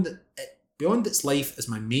beyond its life as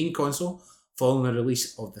my main console, following the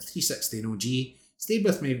release of the 360 and OG, stayed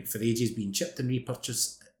with me for ages, being chipped and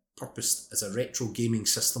repurposed as a retro gaming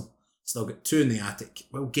system. Still got 2 in the attic.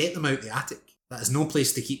 Well, get them out the attic. That is no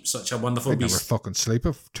place to keep such a wonderful I'd never beast. fucking sleep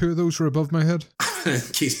if 2 of those were above my head. in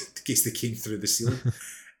case they came through the ceiling.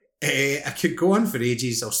 I could go on for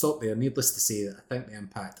ages. I'll stop there. Needless to say that I think the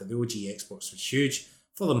impact of the OG Xbox was huge,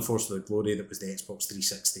 further enforced the glory that was the Xbox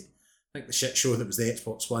 360. I think the shit show that was the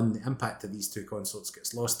Xbox One, the impact of these 2 consoles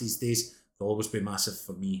gets lost these days. They'll always be massive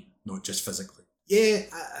for me, not just physically. Yeah,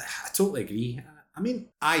 I totally agree. I mean,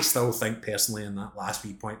 I still think personally in that last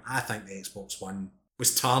wee point, I think the Xbox One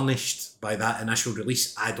was tarnished by that initial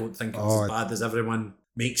release. I don't think it was as bad as everyone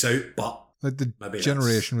makes out, but Like the maybe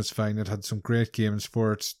generation was fine. It had some great games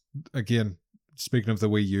for it. Again, speaking of the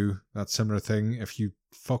Wii U, that similar thing. If you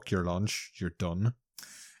fuck your lunch, you're done.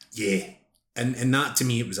 Yeah. And that to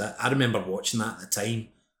me, it was, I remember watching that at the time,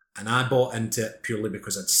 and I bought into it purely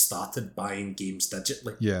because I'd started buying games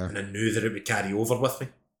digitally. Yeah. And I knew that it would carry over with me.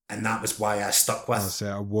 And that was why I stuck with.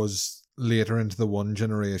 I was later into the One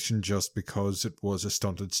generation just because it was a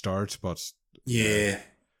stunted start, but Yeah.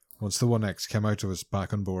 once the One X came out, I was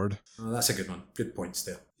back on board. Oh, that's a good one. Good points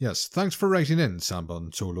there. Yes, thanks for writing in,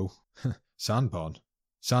 Sandbone Solo. Sandbone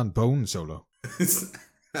Solo.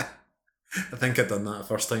 I think I'd done that the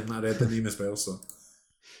first time I read the name as well, so.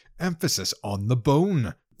 Emphasis on the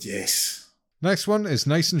bone. Yes. Next one is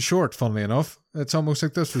nice and short, funnily enough. It's almost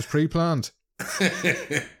like this was pre-planned.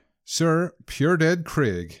 Sir Pure Dead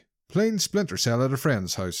Craig. Playing Splinter Cell at a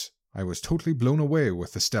friend's house. I was totally blown away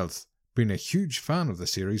with the stealth. Been a huge fan of the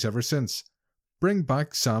series ever since. Bring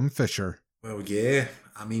back Sam Fisher. Well, yeah.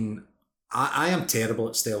 I mean, I am terrible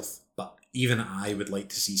at stealth, but even I would like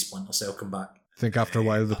to see Splinter Cell come back. I think after a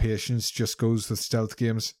while the patience just goes with stealth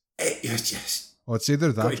games. Yes. Oh, it's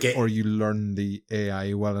either that Gotta get- or you learn the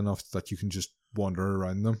AI well enough that you can just wander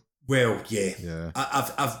around them. Well, yeah. Yeah.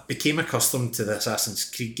 I've became accustomed to the Assassin's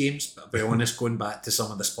Creed games, but I'll be honest, going back to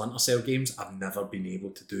some of the Splinter Cell games, I've never been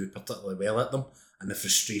able to do particularly well at them, and the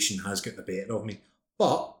frustration has got the better of me.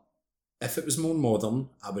 But if it was more modern,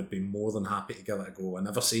 I would be more than happy to give it a go. I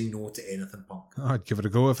never say no to anything punk. I'd give it a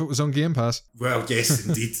go if it was on Game Pass. Well, yes,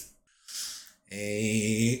 indeed.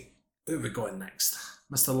 Who have we got next?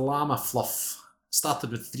 Mr. Llama Fluff.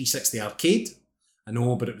 Started with 360 Arcade. I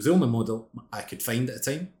know, but it was the only model I could find at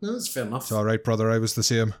the time. No, that's fair enough. It's alright, brother, I was the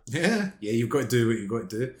same. Yeah, you've got to do what you've got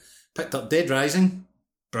to do. Picked up Dead Rising.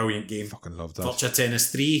 Brilliant game. Fucking love that. Virtua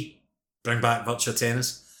Tennis 3. Bring back Virtua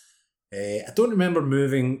Tennis. I don't remember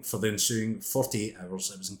moving for the ensuing 48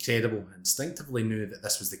 hours. It was incredible. I instinctively knew that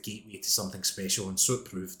this was the gateway to something special, and so it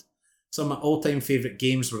proved. Some of my all-time favourite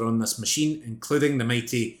games were on this machine, including the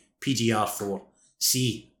mighty PGR4.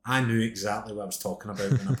 See, I knew exactly what I was talking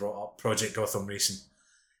about when I brought up Project Gotham Racing.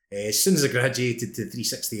 As soon as I graduated to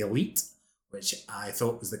 360 Elite, which I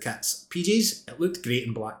thought was the cat's PJs, it looked great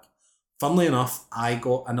in black. Funnily enough, I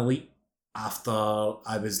got an Elite after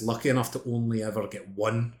I was lucky enough to only ever get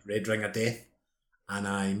one Red Ring of Death, and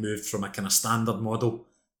I moved from a kind of standard model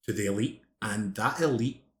to the Elite, and that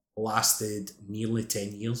Elite lasted nearly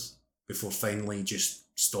 10 years before finally just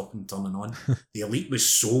stopping turning on. The Elite was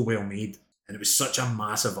so well made, and it was such a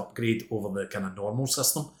massive upgrade over the kind of normal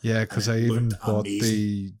system. Yeah, because I And it even looked bought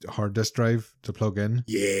amazing. the hard disk drive to plug in.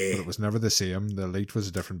 Yeah. But it was never the same. The Elite was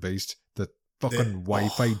a different beast. The fucking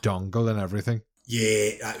Wi-Fi dongle and everything.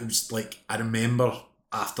 Yeah, it was like, I remember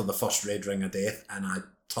after the first Red Ring of Death, and I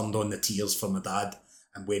turned on the tears for my dad.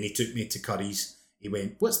 And when he took me to Curry's, he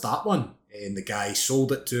went, "What's that one?" And the guy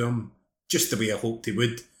sold it to him just the way I hoped he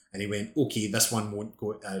would. And he went, "Okay, this one won't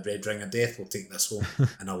go Red Ring of Death, we'll take this home."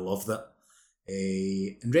 And I loved it.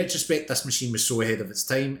 In retrospect, this machine was so ahead of its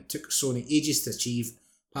time, it took Sony ages to achieve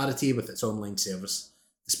parity with its online service.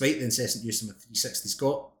 Despite the incessant use of my 360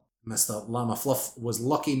 Scott, Mr. Llama Fluff was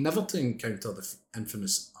lucky never to encounter the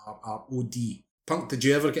infamous RROD. Punk, did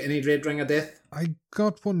you ever get any Red Ring of Death? I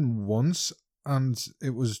got one once, and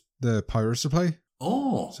it was the power supply.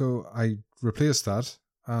 Oh. So I replaced that,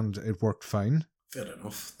 and it worked fine. Fair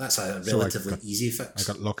enough. That's a relatively easy fix.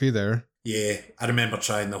 I got lucky there. Yeah, I remember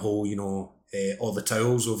trying the whole, all the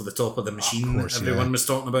towels over the top of the machine that everyone was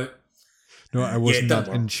talking about. No, I wasn't that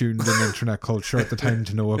in tuned in internet culture at the time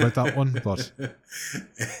to know about that one, but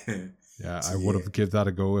yeah, I would have give that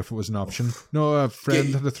a go if it was an option. No, a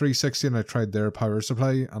friend had a 360 and I tried their power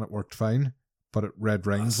supply and it worked fine, but it red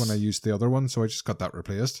rings when I used the other one, so I just got that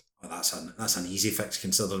replaced. Well, that's an easy fix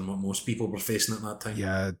considering what most people were facing at that time.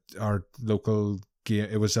 Yeah, our local game,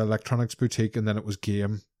 it was Electronics Boutique and then it was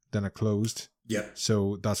Game, then it closed. Yeah.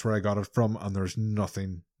 So that's where I got it from, and there's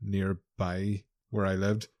nothing nearby where I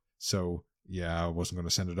lived, so yeah, I wasn't going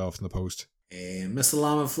to send it off in the post. Mr.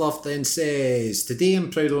 Llama Fluff then says, "Today I'm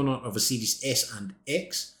proud owner of a Series S and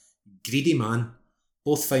X. Greedy man.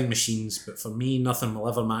 Both fine machines, but for me, nothing will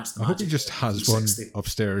ever match the I hope he just has 360. one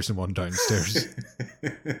upstairs and one downstairs.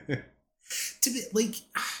 To be, do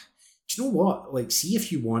you know what? See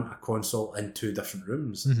if you want a console in 2 different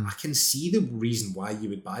rooms. Mm-hmm. I can see the reason why you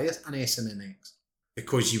would buy an S and an X.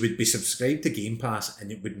 Because you would be subscribed to Game Pass,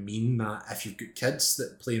 and it would mean that if you've got kids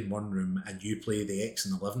that play in one room and you play the X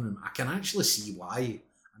in the living room, I can actually see why.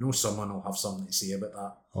 I know someone will have something to say about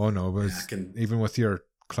that. Oh no, but even with your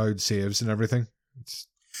cloud saves and everything, it's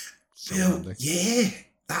so handy. Yeah,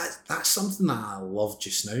 that's something that I love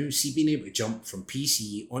just now. See, being able to jump from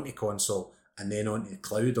PC onto console and then onto the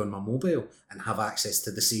cloud on my mobile and have access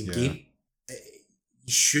to the same game.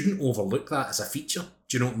 You shouldn't overlook that as a feature.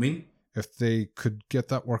 Do you know what I mean? If they could get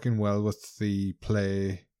that working well with the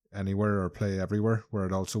Play Anywhere or Play Everywhere, where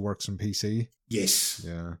it also works on PC. Yes.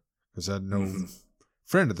 Yeah. Because I know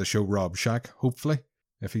friend of the show, Rob Shack, hopefully,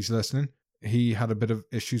 if he's listening, he had a bit of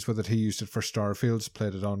issues with it. He used it for Starfields,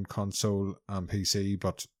 played it on console and PC,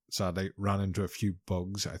 but sadly ran into a few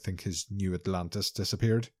bugs. I think his New Atlantis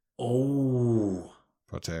disappeared. Oh.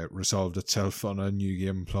 But it resolved itself on a New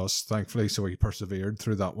Game Plus, thankfully, so he persevered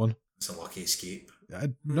through that one. It's a lucky escape.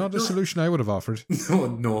 Not a solution I would have offered.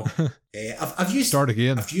 No. I've used Start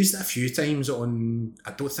again. I've used it a few times on.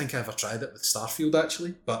 I don't think I ever tried it with Starfield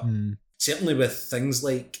actually, but certainly with things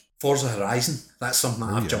like Forza Horizon, that's something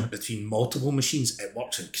that I've jumped between multiple machines. It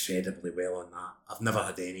works incredibly well on that. I've never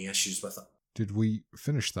had any issues with it. Did we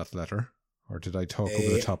finish that letter, or did I talk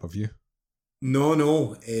over the top of you?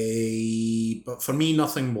 No. But for me,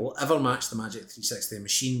 nothing will ever match the Magic 360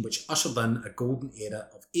 machine, which ushered in a golden era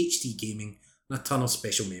of HD gaming and a ton of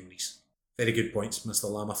special memories. Very good points, Mr.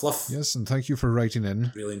 Llama Fluff. Yes, and thank you for writing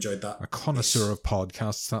in. Really enjoyed that. A connoisseur of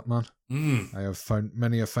podcasts, that man. I have found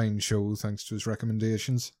many a fine show thanks to his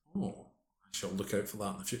recommendations. Oh, I shall look out for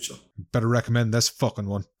that in the future. Better recommend this fucking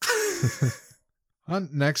one.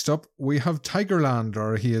 And next up, we have Tigerland,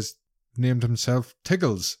 or he has named himself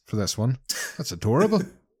Tiggles for this one. That's adorable.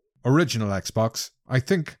 Original Xbox, I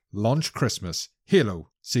think, launch Christmas, Halo,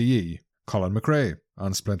 CE, Colin McRae,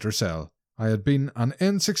 and Splinter Cell. I had been an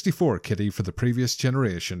N64 kiddie for the previous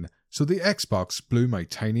generation, so the Xbox blew my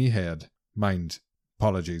tiny head. Mind.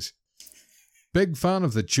 Apologies. Big fan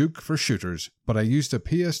of the Duke for shooters, but I used a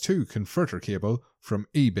PS2 converter cable from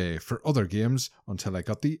eBay for other games until I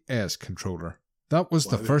got the S controller. That was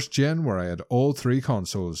the first gen where I had all 3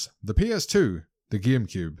 consoles, the PS2, the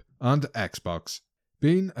GameCube, and Xbox.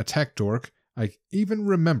 Being a tech dork, I even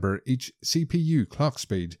remember each CPU clock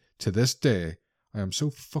speed to this day. I am so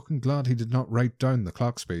fucking glad he did not write down the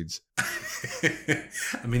clock speeds.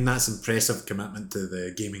 I mean, that's impressive commitment to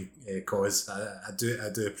the gaming cause. I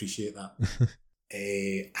do appreciate that.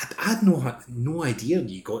 I had no idea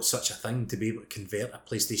you got such a thing to be able to convert a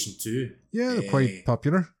PlayStation 2. Yeah, they're quite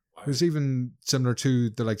popular. It was even similar to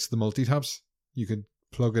the likes of the multi-tabs. You could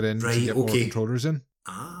plug it in to get more controllers in.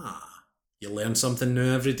 Ah, you learn something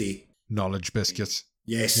new every day. Knowledge biscuits.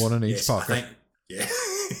 Yes. One in each pocket.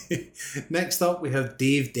 Next up, we have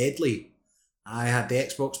Dave Deadly. I had the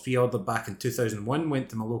Xbox pre-ordered back in 2001, went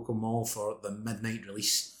to my local mall for the midnight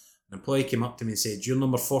release. An employee came up to me and said, "You're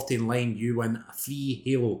number 40 in line, you win a free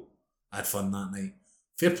Halo." I had fun that night.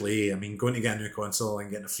 Fair play. I mean, going to get a new console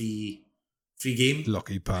and getting a free game.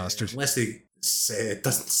 Lucky bastard. Unless they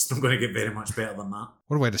It's not going to get very much better than that.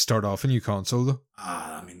 What a way to start off a new console, though.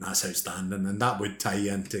 I mean, that's outstanding, and that would tie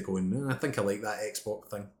into going, I think I like that Xbox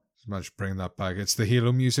thing. Imagine bringing that back. It's the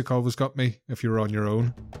Halo music always got me, if you're on your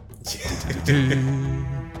own.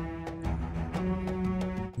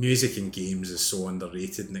 Music in games is so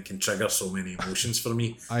underrated, and it can trigger so many emotions for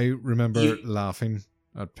me. I remember laughing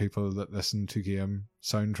at people that listen to game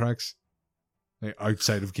soundtracks, like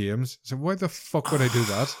outside of games. So why the fuck would I do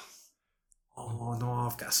that? Oh no,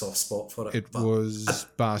 I've got a soft spot for it. It was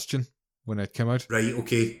Bastion when it came out. Right,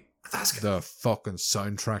 okay. That's good. The fucking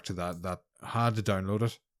soundtrack to that had to download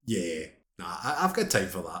it. Yeah. Nah, I've got time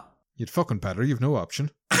for that. You'd fucking better, you've no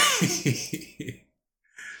option.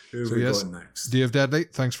 Who are we going next? Dave Deadly,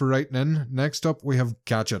 thanks for writing in. Next up we have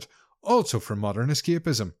Gadget, also from Modern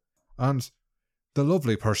Escapism, and the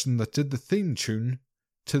lovely person that did the theme tune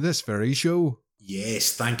to this very show.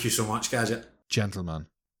 Yes, thank you so much, Gadget. Gentleman.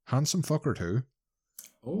 Handsome fucker too.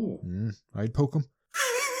 Oh. I'd poke him.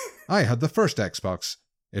 I had the first Xbox.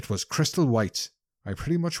 It was crystal white. I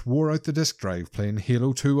pretty much wore out the disk drive playing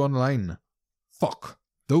Halo 2 online. Fuck.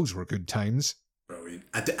 Those were good times. Brilliant.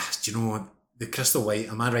 Do you know what? The crystal white,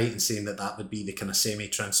 am I right in saying that would be the kind of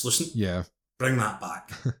semi-translucent? Yeah. Bring that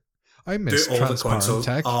back. I miss transparent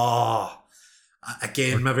tech. Oh.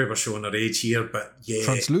 Again, maybe we're showing our age here, but yeah.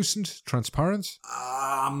 Translucent? Transparent?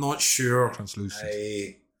 I'm not sure. Translucent.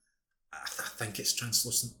 I think it's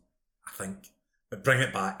translucent. I think. But bring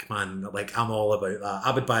it back, man. Like, I'm all about that.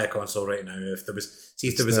 I would buy a console right now if there was... See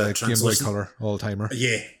if there was a translucent... Game Boy Color all-timer.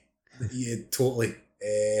 Yeah, totally.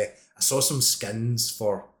 I saw some skins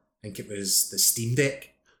for, I think it was the Steam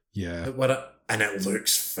Deck. Yeah. And it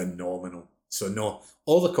looks phenomenal. So no,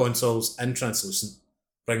 all the consoles in translucent.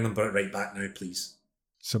 Bring them right back now, please.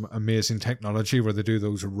 Some amazing technology where they do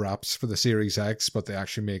those wraps for the Series X, but they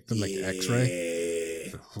actually make them like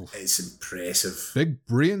X-ray. It's impressive. Big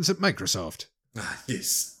brains at Microsoft.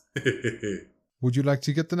 Yes. Would you like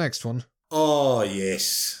to get the next one? Oh,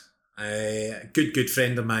 yes. Good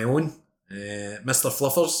friend of my own, Mr.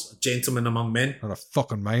 Fluffers, a gentleman among men. Not a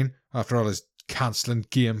fucking mine, after all his cancelling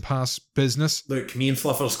Game Pass business. Look, me and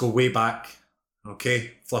Fluffers go way back.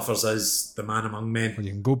 Okay, Fluffers is the man among men. Well,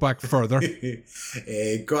 you can go back further.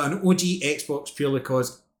 Got an OG Xbox purely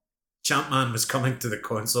because Champman was coming to the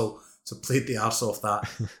console, so played the arse off that.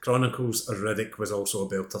 Chronicles of Riddick was also a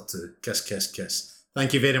belter too. Kiss, kiss, kiss.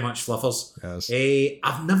 Thank you very much, Fluffers. Yes.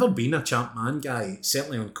 I've never been a Champman guy,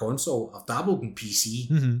 certainly on console. I've dabbled in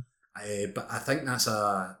PC, but I think that's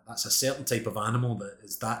a certain type of animal that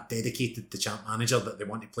is that dedicated to Champ Manager that they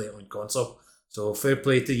want to play it on console. So fair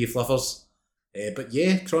play to you, Fluffers. But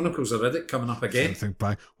yeah, Chronicles of Riddick coming up again. I think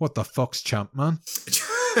back, what the fuck's Champ Man?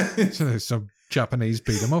 Some Japanese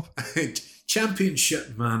beat 'em up.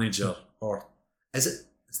 Championship Manager, or is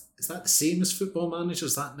that the same as Football Manager?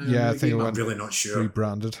 Is that now? Yeah, I think I'm really not sure.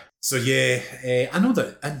 Rebranded. So yeah, I know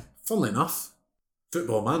that, and funnily enough,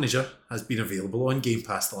 Football Manager has been available on Game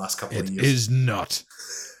Pass the last couple of years. It is not.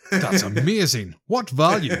 That's amazing. What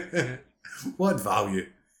value? What value?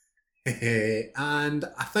 And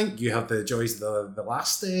I think you have the joys of the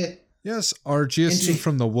last Yes, our Jason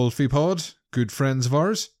from the Wolfie Pod, good friends of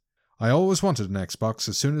ours. I always wanted an Xbox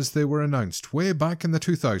as soon as they were announced, way back in the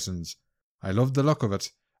 2000s. I loved the look of it,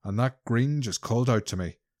 and that green just called out to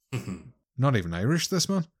me. Not even Irish, this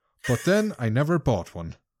man. But then I never bought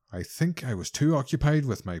one. I think I was too occupied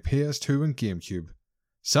with my PS2 and GameCube.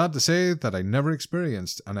 Sad to say that I never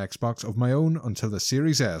experienced an Xbox of my own until the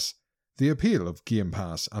Series S. The appeal of Game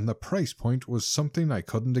Pass and the price point was something I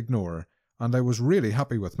couldn't ignore, and I was really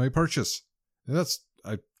happy with my purchase. That's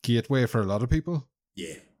a gateway for a lot of people.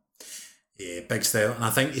 Yeah, big style. And I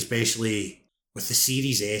think especially with the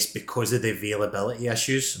Series S, because of the availability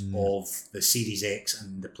issues of the Series X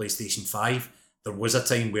and the PlayStation 5, there was a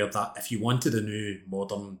time where that if you wanted a new,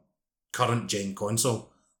 modern, current gen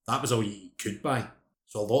console, that was all you could buy.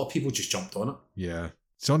 So a lot of people just jumped on it. Yeah.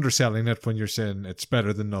 It's underselling it when you're saying it's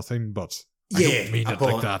better than nothing, but I don't mean it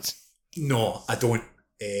like that. No, I don't.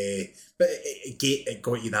 But it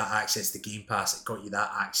got you that access to Game Pass. It got you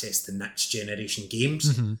that access to next generation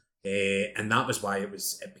games, and that was why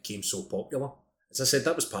it became so popular. As I said,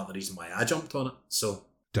 that was part of the reason why I jumped on it. So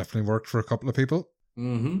definitely worked for a couple of people.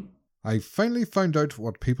 I finally found out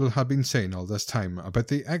what people had been saying all this time about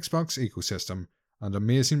the Xbox ecosystem and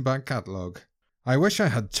amazing back catalogue. I wish I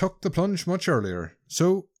had took the plunge much earlier,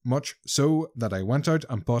 so much so that I went out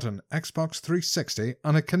and bought an Xbox 360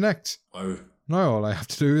 and a Kinect. Wow. Now all I have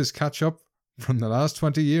to do is catch up from the last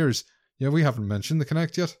 20 years. Yeah, we haven't mentioned the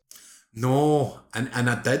Kinect yet. No, and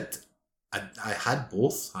I did. I had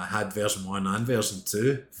both. I had version 1 and version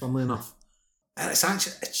 2, funnily enough. And it's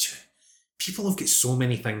actually... people have got so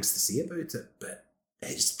many things to say about it, but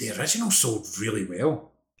the original sold really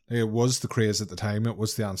well. It was the craze at the time. It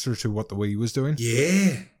was the answer to what the Wii was doing.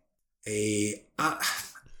 Yeah.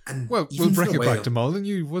 And well, we'll bring it back to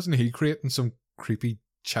Molyneux. Wasn't he creating some creepy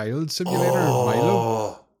child simulator?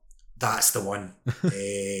 Milo? That's the one.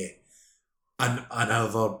 And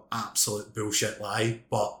another absolute bullshit lie,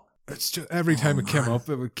 but it's just every time it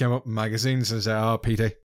came up in magazines and say, "Oh,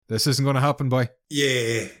 Petey, this isn't going to happen, boy."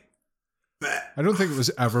 Yeah, but I don't think it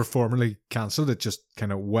was ever formally cancelled. It just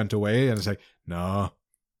kind of went away, and it's like, no,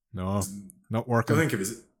 not working. I think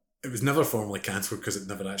it was never formally cancelled because it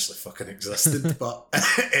never actually fucking existed. But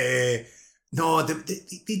no,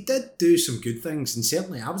 they did do some good things, and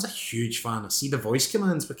certainly I was a huge fan. I see the voice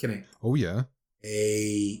commands were Kinect. Oh yeah.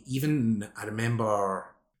 Even I remember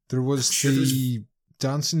there was the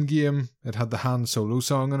dancing game. It had the Han Solo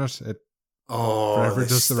song in it. Forever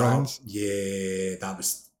Does the Rounds. Yeah, that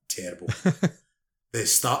was terrible. The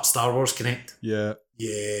Star Wars Kinect. Yeah.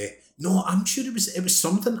 No, I'm sure it was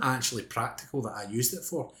something actually practical that I used it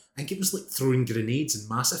for. I think it was like throwing grenades in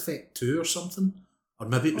Mass Effect 2 or something. Or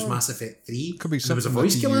maybe it was Mass Effect 3. Could be something there was a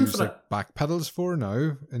voice command for it. Back pedals for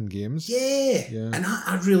now in games. Yeah. And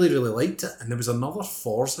I really, really liked it. And there was another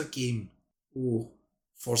Forza game,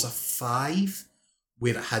 Forza 5,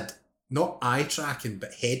 where it had not eye tracking,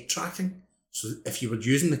 but head tracking. So if you were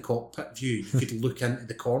using the cockpit view, you could look into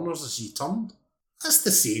the corners as you turned. That's the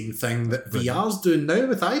same thing that VR's doing now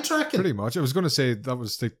with eye tracking. Pretty much. I was going to say that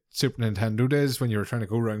was the Super Nintendo days when you were trying to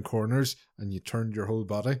go around corners and you turned your whole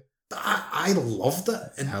body. I loved it.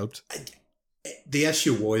 It helped. The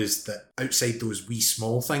issue was that outside those wee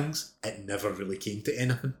small things, it never really came to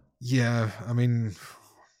anything. Yeah, I mean,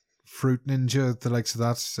 Fruit Ninja, the likes of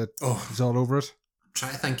that, it was all over it. I'm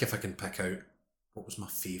trying to think if I can pick out what was my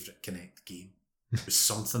favourite Kinect game. It was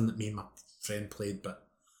something that me and my friend played, but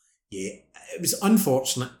yeah, it was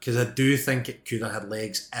unfortunate because I do think it could have had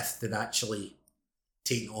legs if they'd actually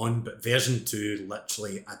taken on, but version 2,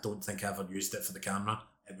 literally, I don't think I ever used it for the camera.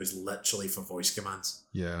 It was literally for voice commands.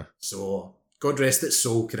 Yeah. So, God rest its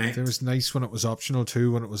soul, Kinect. It was nice when it was optional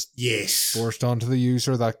too, when it was forced onto the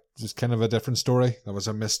user. That was kind of a different story. That was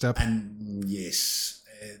a misstep. And yes,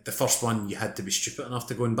 the first one you had to be stupid enough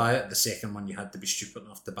to go and buy it. The second one you had to be stupid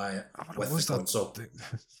enough to buy it with the console.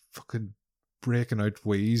 Fucking breaking out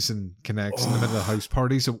Wii's and Kinects in the middle of house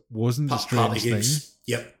parties. It wasn't a strange thing.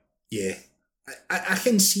 Yep. Yeah. I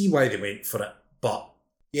can see why they went for it, but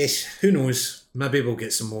yes, who knows? Maybe we'll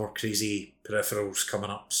get some more crazy peripherals coming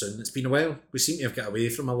up soon. It's been a while. We seem to have got away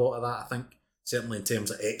from a lot of that, I think. Certainly in terms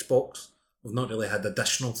of Xbox. We've not really had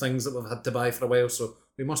additional things that we've had to buy for a while, so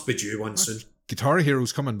we must be due one soon. Guitar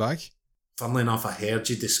Hero's coming back. Funnily enough, I heard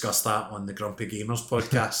you discuss that on the Grumpy Gamers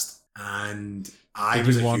podcast, and I Did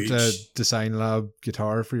was you a want huge... a Design Lab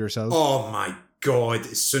guitar for yourself? Oh my God,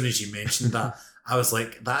 as soon as you mentioned that, I was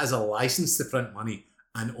like, that is a license to print money,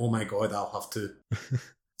 and oh my God, I'll have to...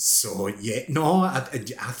 So, yeah, no, I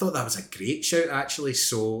thought that was a great shout, actually.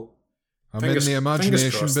 So, I'm in the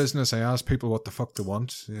imagination business. I ask people what the fuck they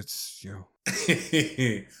want. It's,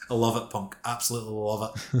 I love it, Punk. Absolutely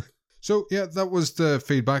love it. So, yeah, that was the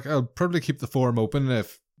feedback. I'll probably keep the forum open.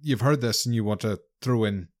 If you've heard this and you want to throw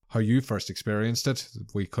in how you first experienced it,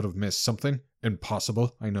 we could have missed something.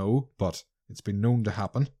 Impossible, I know, but it's been known to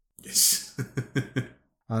happen. Yes.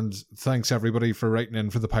 And thanks everybody for writing in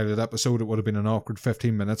for the pilot episode. It would have been an awkward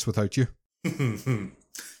 15 minutes without you.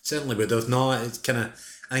 Certainly would have. No, it's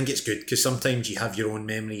I think it's good because sometimes you have your own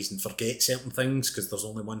memories and forget certain things because there's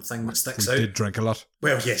only one thing that sticks out. We did drink a lot.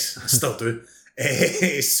 Well, yes, I still do.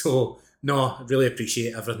 So, no, I really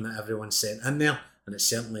appreciate everything that everyone sent in there, and it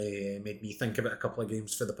certainly made me think about a couple of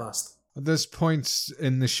games for the past. At this point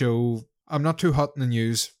in the show, I'm not too hot in the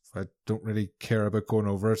news. I don't really care about going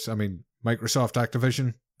over it. I mean, Microsoft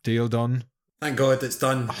Activision, deal done. Thank God it's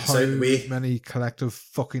done. It's out of the way. How many collective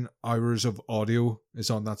fucking hours of audio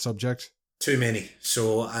is on that subject? Too many.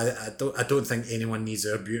 So I don't think anyone needs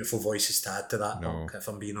our beautiful voices to add to that, no. If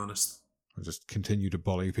I'm being honest. I'll just continue to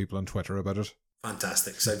bully people on Twitter about it.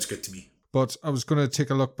 Fantastic. Sounds good to me. But I was going to take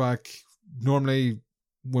a look back. Normally,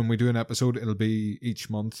 when we do an episode, it'll be each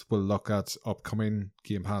month. We'll look at upcoming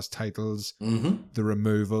Game Pass titles, the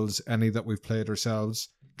removals, any that we've played ourselves,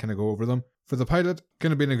 kind of go over them. For the pilot,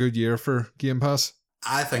 kind of been a good year for Game Pass.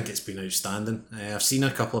 I think it's been outstanding. I've seen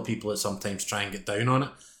a couple of people that sometimes try and get down on it,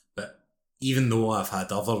 but even though I've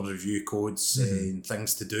had other review codes and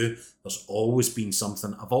things to do, there's always been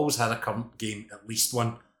something. I've always had a current game, at least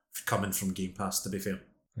one, coming from Game Pass, to be fair.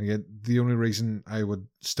 Again, the only reason I would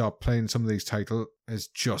stop playing some of these titles is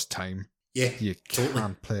just time. Yeah, you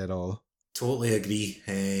can't play it all. Totally agree.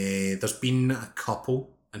 There's been a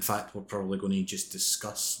couple In fact, we're probably going to just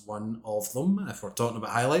discuss one of them if we're talking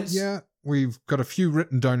about highlights. Yeah, we've got a few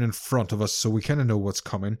written down in front of us, so we kind of know what's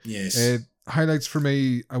coming. Yes. Highlights for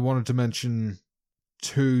me, I wanted to mention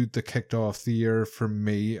two that kicked off the year for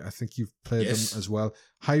me. I think you've played them as well.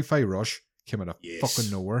 Hi-Fi Rush came out of fucking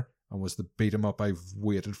nowhere and was the beat 'em up I've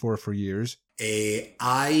waited for years.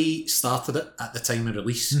 I started it at the time of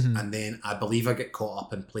release, and then I believe I get caught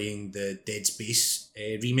up in playing the Dead Space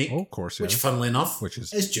remake. Oh, of course, yeah. Which, funnily enough,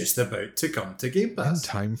 is just about to come to Game Pass. In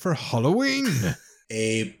time for Halloween.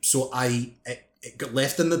 So it got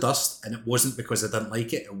left in the dust, and it wasn't because I didn't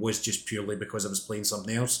like it. It was just purely because I was playing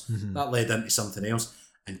something else. That led into something else.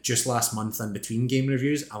 And just last month, in between game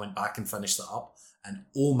reviews, I went back and finished it up. And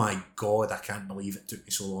oh my god, I can't believe it took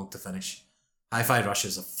me so long to finish. Hi-Fi Rush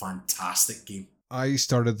is a fantastic game. I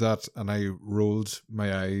started that and I rolled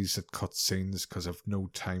my eyes at cutscenes because I've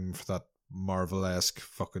no time for that Marvel-esque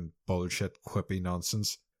fucking bullshit quippy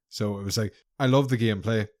nonsense. So it was like, I love the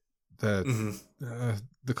gameplay, the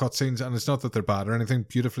cutscenes, and it's not that they're bad or anything.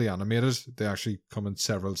 Beautifully animated. They actually come in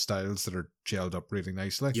several styles that are gelled up really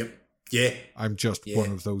nicely. Yep. Yeah. I'm just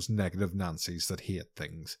one of those negative Nancys that hate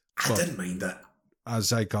things. I didn't mind it.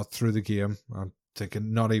 As I got through the game, I'm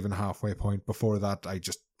thinking not even halfway point before that, I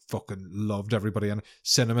just fucking loved everybody in it.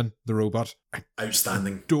 Cinnamon, the robot.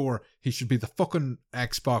 Outstanding. He should be the fucking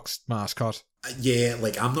Xbox mascot. Yeah,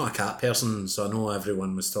 like, I'm not a cat person, so I know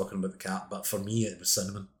everyone was talking about the cat, but for me, it was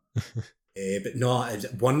Cinnamon. But no, it's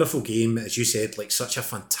a wonderful game, as you said, like, such a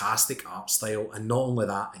fantastic art style, and not only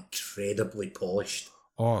that, incredibly polished.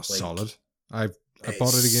 Oh, like, solid. I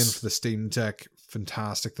bought it again for the Steam Deck.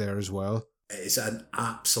 Fantastic there as well. It's an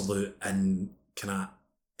absolute, and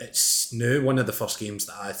it's now one of the first games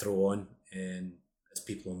that I throw on, and as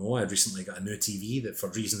people know, I recently got a new TV that, for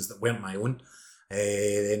reasons that weren't my own,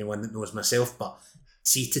 anyone that knows myself, but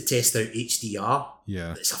see, to test out HDR,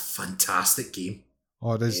 it's a fantastic game.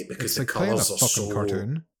 Oh, it is. Because it's the like playing a colours are fucking so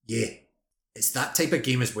cartoon. Yeah, it's that type of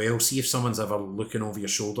game as well. See if someone's ever looking over your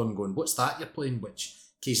shoulder and going, "What's that you're playing?" Which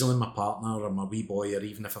occasionally my partner or my wee boy, or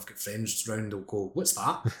even if I've got friends around, they'll go, "What's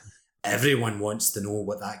that?" Everyone wants to know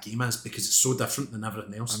what that game is because it's so different than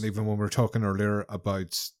everything else. And even when we were talking earlier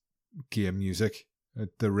about game music,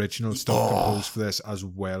 the original stuff composed for this, as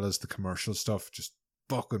well as the commercial stuff, just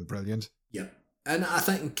fucking brilliant. Yeah. And I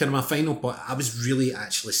think kind of my final point, I was really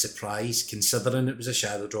actually surprised, considering it was a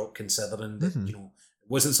shadow drop, considering that, it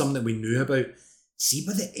wasn't something that we knew about. See,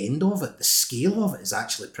 by the end of it, the scale of it is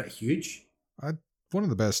actually pretty huge. One of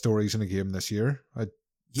the best stories in a game this year.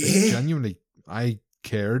 Genuinely, I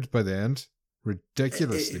cared by the end.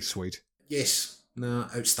 Ridiculously sweet. Yes. No,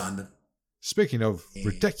 outstanding. Speaking of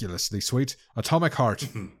ridiculously sweet, Atomic Heart.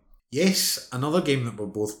 Yes, another game that we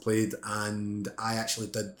both played, and I actually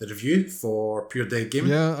did the review for Pure Dead Gaming.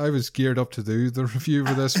 Yeah, I was geared up to do the review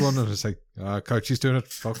for this one, and it's like, Couchy's doing it.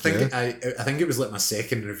 Fuck I think it was like my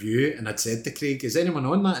second review, and I'd said to Craig, "Is anyone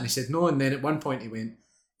on that?" And he said no, and then at one point he went,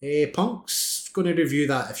 Punk's going to review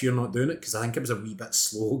that if you're not doing it, because I think it was a wee bit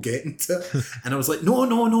slow getting to it. And I was like,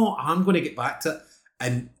 no, I'm going to get back to it.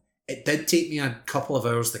 And it did take me a couple of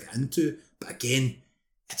hours to get into, but again,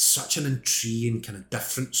 it's such an intriguing kind of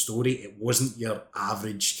different story. It wasn't your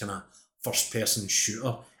average kind of first-person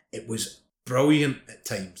shooter. It was brilliant at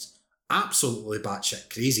times. Absolutely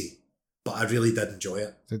batshit crazy, but I really did enjoy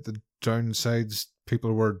it. The downsides,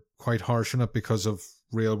 people were quite harsh on it because of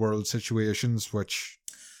real-world situations, which...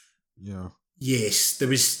 Yeah. Yes, there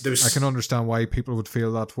was. I can understand why people would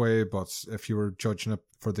feel that way, but if you were judging it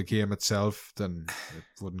for the game itself, then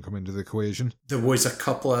it wouldn't come into the equation. There was a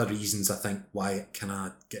couple of reasons, I think, why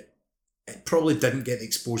it probably didn't get the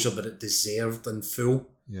exposure that it deserved in full.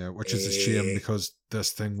 Yeah, which is a shame, because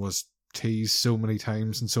this thing was teased so many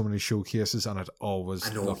times in so many showcases, and it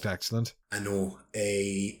always looked excellent. I know.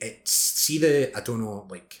 I don't know,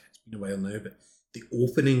 like, it's been a while now, but the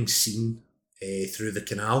opening scene through the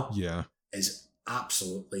canal is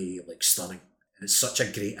absolutely like stunning, and it's such a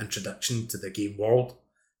great introduction to the game world,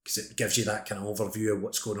 because it gives you that kind of overview of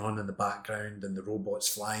what's going on in the background and the robots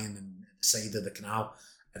flying and the side of the canal,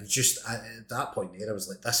 and just at that point there I was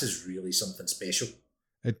like, this is really something special.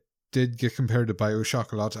 It did get compared to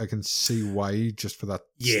BioShock a lot. I can see why, just for that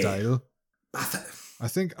style. I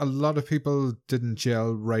think a lot of people didn't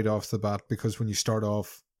gel right off the bat, because when you start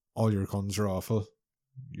off, all your guns are awful.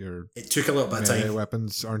 It took a little bit of time.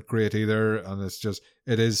 Weapons aren't great either, and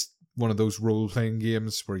it is one of those role-playing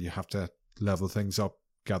games where you have to level things up,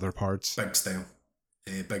 gather parts. Big style.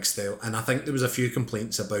 And I think there was a few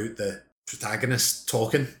complaints about the protagonist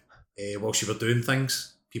talking while she were doing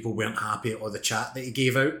things. People weren't happy, or the chat that he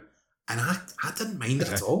gave out. And I didn't mind it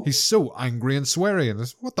at all. He's so angry and sweary,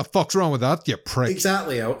 and what the fuck's wrong with that, you prick?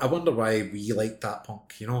 Exactly. I wonder why we like that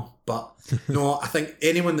punk, But no, I think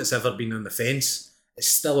anyone that's ever been on the fence, it's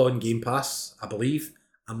still on Game Pass, I believe.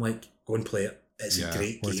 I'm like, go and play it. It's a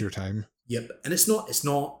great game. Worth your time. Yep. And it's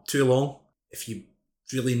not too long. If you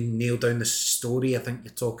really nail down the story, I think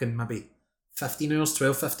you're talking maybe 15 hours,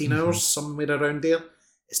 12, 15 hours, somewhere around there.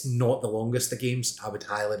 It's not the longest of games. I would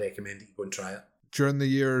highly recommend that you go and try it. During the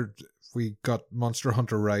year, we got Monster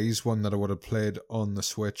Hunter Rise, one that I would have played on the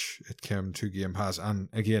Switch. It came to Game Pass, and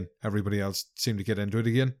again, everybody else seemed to get into it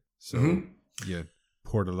again. So, yeah,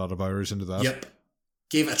 poured a lot of hours into that. Yep.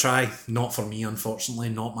 Gave it a try. Not for me, unfortunately.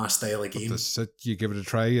 Not my style of game. You give it a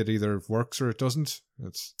try, it either works or it doesn't.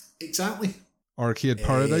 It's exactly. Arcade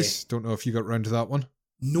Paradise. Don't know if you got round to that one.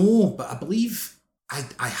 No, but I believe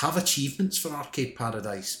I have achievements for Arcade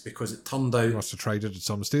Paradise because it turned out... You must have tried it at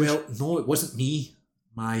some stage. Well, no, it wasn't me.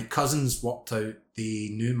 My cousins worked out, they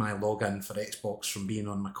knew my login for Xbox from being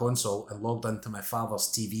on my console and logged into my father's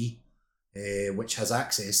TV, which has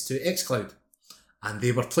access to xCloud. And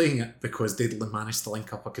they were playing it because they'd managed to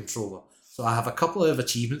link up a controller. So I have a couple of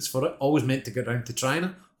achievements for it. Always meant to get around to trying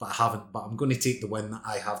it, but I haven't. But I'm going to take the win that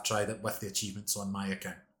I have tried it with the achievements on my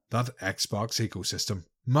account. That Xbox ecosystem.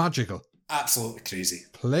 Magical. Absolutely crazy.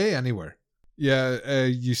 Play anywhere. Yeah,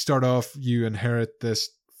 you start off, you inherit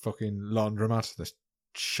this fucking laundromat, this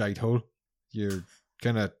shite hole. You're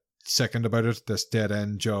kind of sickened about it, this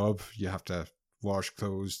dead-end job. You have to wash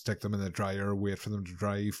clothes, stick them in the dryer, wait for them to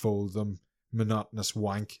dry, fold them. Monotonous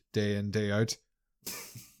wank day in, day out.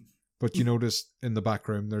 But you notice in the back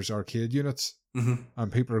room there's arcade units.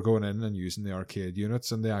 And people are going in and using the arcade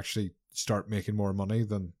units, and they actually start making more money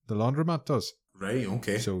than the laundromat does. Right,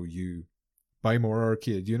 okay. So you buy more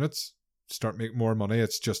arcade units, start making more money.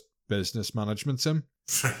 It's just business management sim.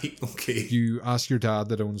 Right, okay. You ask your dad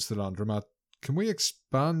that owns the laundromat, can we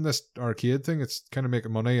expand this arcade thing? It's kind of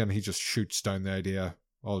making money, and he just shoots down the idea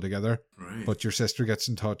altogether. Right. But your sister gets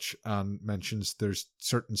in touch and mentions there's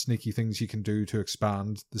certain sneaky things you can do to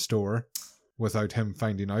expand the store without him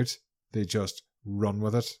finding out. They just run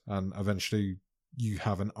with it, and eventually you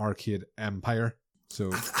have an arcade empire.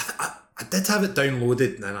 So I did have it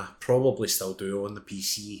downloaded, and I probably still do on the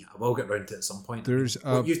PC. I will get round to it at some point. There's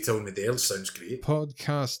what you told me there sounds great.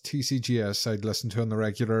 Podcast TCGS I'd listen to on the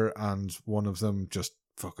regular, and one of them just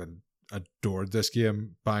fucking adored this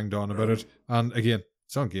game, banged on about it. And again,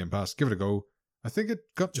 it's on Game Pass. Give it a go. I think it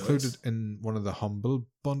got included in one of the Humble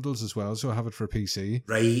bundles as well, so I have it for PC.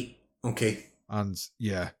 Right. Okay. And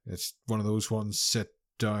yeah, it's one of those ones, sit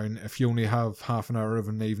down. If you only have half an hour of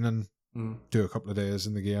an evening, do a couple of days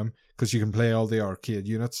in the game, because you can play all the arcade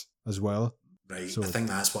units as well. Right. So I think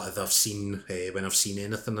that's what I've seen when I've seen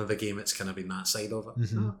anything of the game. It's kind of been that side of it.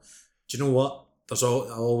 Do you know what?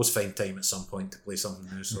 I'll always find time at some point to play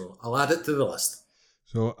something new, so I'll add it to the list.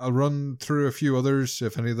 So I'll run through a few others.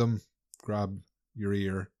 If any of them grab your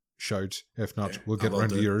ear, shout. If not, we'll get around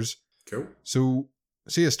to yours. Cool. So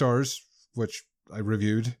Sea of Stars, which I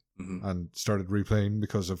reviewed and started replaying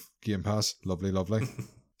because of Game Pass. Lovely, lovely.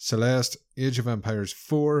 Celeste, Age of Empires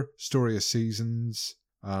 4, Story of Seasons,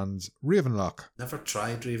 and Ravenlock. Never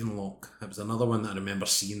tried Ravenlock. It was another one that I remember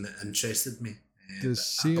seeing that interested me. I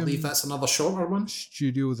believe that's another shorter one.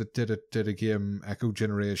 Studio that did a game, Echo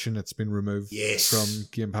Generation. It's been removed from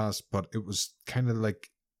Game Pass, but it was kind of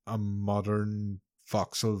like a modern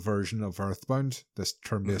voxel version of Earthbound, this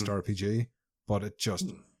turn-based RPG. But it just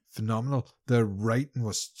phenomenal. The writing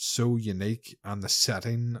was so unique, and the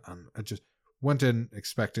setting, and I just went in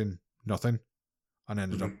expecting nothing, and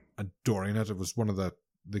ended up adoring it. It was one of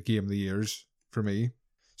the game of the years for me.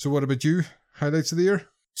 So, what about you? Highlights of the year?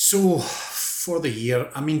 So, for the year,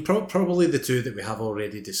 I mean, probably the two that we have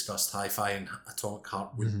already discussed, Hi-Fi and Atomic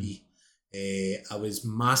Heart, would be. I was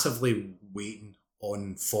massively waiting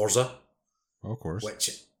on Forza. Oh, of course.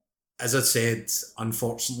 Which, as I said,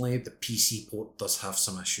 unfortunately, the PC port does have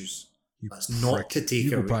some issues. That's not to take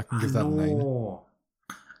you go back and give that a 9.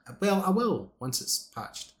 Well, I will, once it's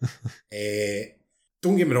patched.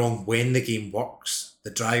 Don't get me wrong, when the game works,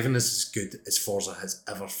 the driving is as good as Forza has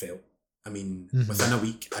ever felt. I mean, within a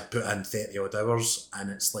week, I'd put in 30 odd hours,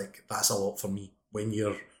 and it's like, that's a lot for me. When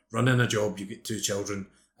you're running a job, you get 2 children,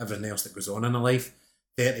 everything else that goes on in a life,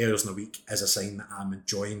 30 hours in a week is a sign that I'm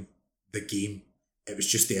enjoying the game. It was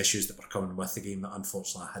just the issues that were coming with the game that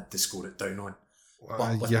unfortunately I had to score it down on.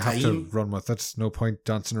 But you have to run with it. No point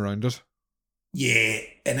dancing around it. Yeah,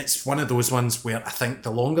 and it's one of those ones where I think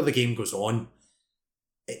the longer the game goes on,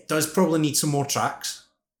 it does probably need some more tracks.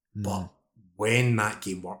 But when that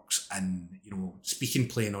game works, and, you know, speaking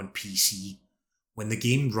playing on PC, when the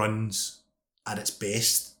game runs at its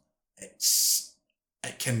best,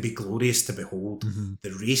 it can be glorious to behold. Mm-hmm.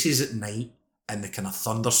 The races at night and the kind of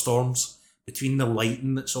thunderstorms between the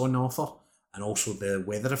lighting that's on offer and also the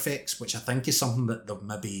weather effects, which I think is something that they've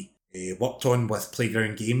maybe worked on with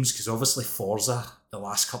Playground Games, because obviously Forza, the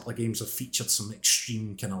last couple of games have featured some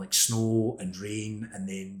extreme kind of like snow and rain, and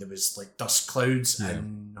then there was like dust clouds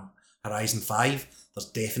in Horizon 5. There's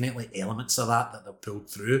definitely elements of that they've pulled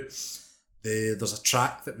through. There's a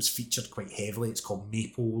track that was featured quite heavily. It's called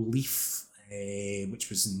Maple Leaf, which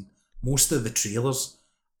was in most of the trailers,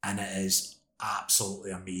 and it is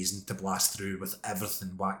absolutely amazing to blast through with everything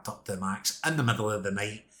whacked up to the max in the middle of the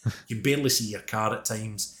night. You can barely see your car at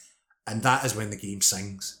times, and that is when the game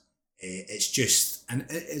sings. It's just, and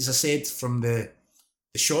as I said, from the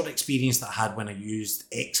short experience that I had when I used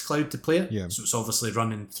xCloud to play it, so it's obviously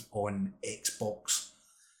running on Xbox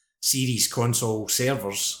Series console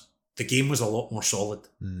servers, the game was a lot more solid.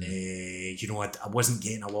 I wasn't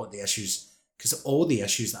getting a lot of the issues, because all the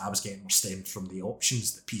issues that I was getting were stemmed from the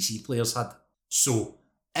options that PC players had. So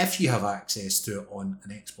if you have access to it on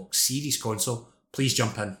an Xbox Series console, please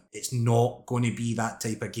jump in. It's not going to be that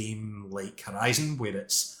type of game like Horizon, where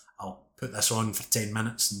it's, I'll put this on for 10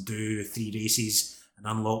 minutes and do 3 races and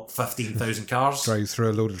unlock 15,000 cars. Drive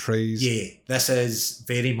through a load of trees. Yeah, this is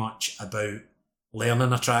very much about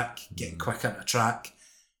learning a track, getting quicker at a track,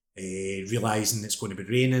 realising it's going to be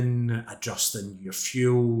raining, adjusting your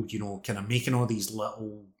fuel, kind of making all these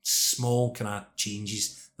little small kind of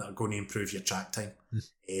changes that are going to improve your track time.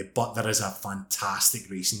 But there is a fantastic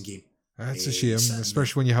racing game. It's a shame,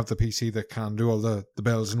 especially when you have the PC that can do all the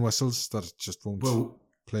bells and whistles, that it just won't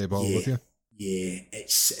play ball with you. Yeah,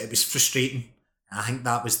 it was frustrating. I think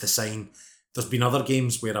that was the sign. There's been other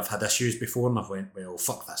games where I've had issues before and I've went, well,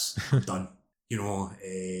 fuck this, I'm done.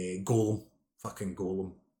 Golem,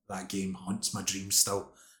 that game haunts my dreams still.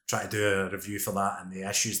 Try to do a review for that and the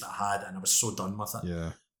issues that I had, and I was so done with it.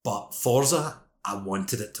 Yeah. But Forza, I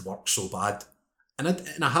wanted it to work so bad. And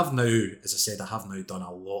I have now, as I said, done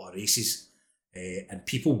a lot of races. And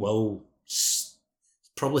people will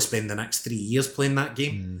probably spend the next 3 years playing that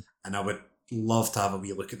game. And I would love to have a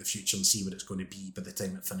wee look at the future and see what it's going to be by the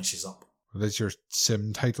time it finishes up. Well, there's your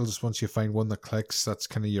sim titles. Once you find one that clicks, that's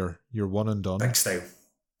kind of your one and done. Big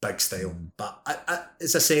style. But I,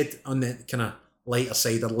 as I said, on the kind of lighter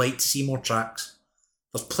side, I'd like to see more tracks.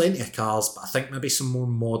 There's plenty of cars, but I think maybe some more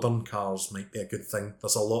modern cars might be a good thing.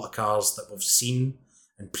 There's a lot of cars that we've seen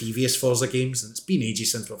in previous Forza games, and it's been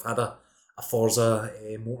ages since we've had a Forza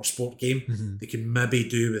motorsport game. They can maybe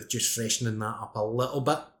do with just freshening that up a little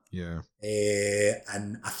bit. Yeah.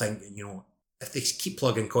 And I think, if they keep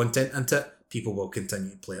plugging content into it, people will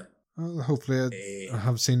continue to play it. Well, hopefully, I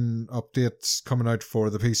have seen updates coming out for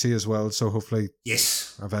the PC as well, so hopefully,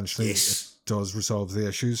 eventually, it does resolve the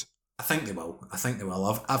issues. I think they will.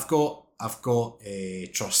 I've got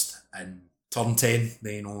trust in Turn 10.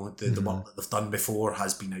 The work that they've done before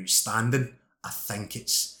has been outstanding. I think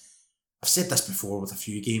I've said this before with a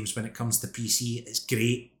few games when it comes to PC, it's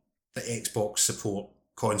great that Xbox support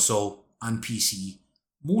console and PC,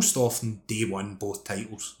 most often day one, both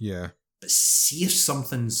titles. Yeah. But see if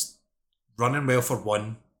something's running well for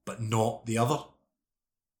one, but not the other,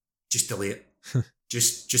 just delay it.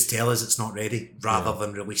 Just tell us it's not ready, rather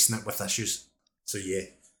than releasing it with issues. So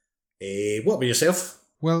what about yourself?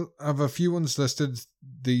 Well, I have a few ones listed.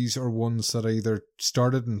 These are ones that I either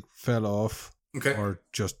started and fell off, or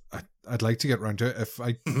just I'd like to get around to it. If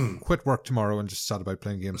I quit work tomorrow and just sat about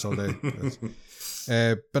playing games all day.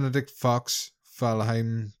 Benedict Fox,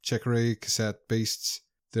 Valheim, Chicory, Cassette Beasts.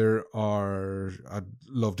 I'd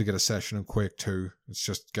love to get a session in Quake 2. It's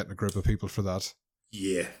just getting a group of people for that.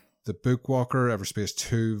 Yeah. The Bookwalker, Everspace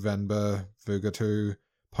 2, Venba, Vuga 2,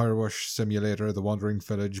 Powerwash Simulator, The Wandering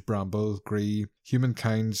Village, Bramble, Gree,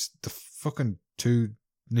 Humankind, the fucking 2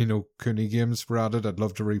 Ni no Kuni games were added. I'd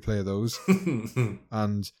love to replay those.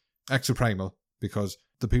 And Exoprimal, because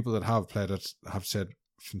the people that have played it have said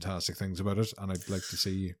fantastic things about it, and I'd like to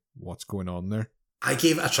see what's going on there. I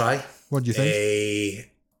gave it a try. What do you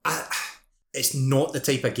think? It's not the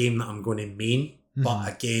type of game that I'm going to main,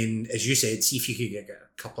 but again, as you said, see if you could get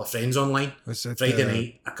a couple of friends online. Friday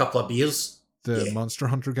night, a couple of beers. The Monster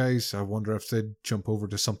Hunter guys, I wonder if they'd jump over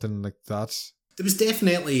to something like that. There was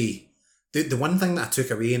definitely the one thing that I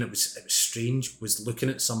took away, and it was strange, was looking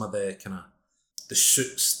at some of the kind of the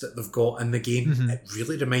suits that they've got in the game. It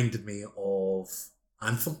really reminded me of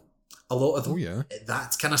Anthem. A lot of them. Oh yeah.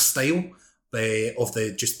 That kind of style of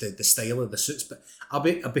the style of the suits. But I'll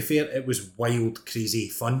be fair, it was wild, crazy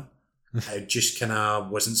fun. It just kind of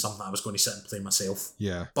wasn't something I was going to sit and play myself.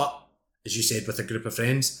 Yeah. But as you said, with a group of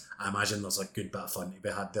friends, I imagine there's a good bit of fun to be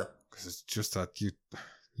had there. Because it's just that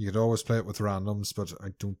You could always play it with randoms, but I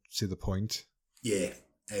don't see the point. Yeah.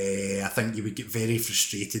 I think you would get very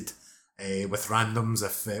frustrated with randoms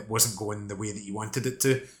if it wasn't going the way that you wanted it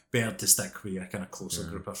to. Better to stick with a kind of closer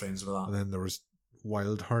group of friends with that. And then there was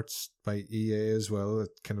Wild Hearts by EA as well.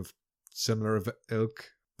 It kind of similar of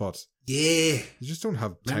ilk, but yeah, you just don't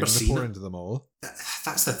have time to pour into them all.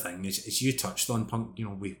 That's the thing, as you touched on, Punk. You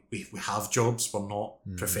know, we have jobs. We're not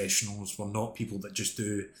professionals. We're not people that just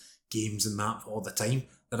do games and that all the time.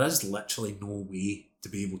 There is literally no way to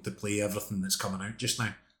be able to play everything that's coming out just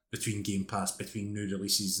now between Game Pass, between new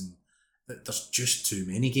releases, and there's just too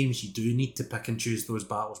many games. You do need to pick and choose those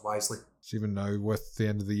battles wisely. So even now, with the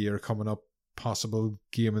end of the year coming up, possible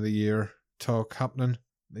Game of the Year talk happening,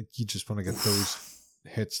 like you just want to get those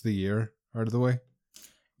hits of the year out of the way.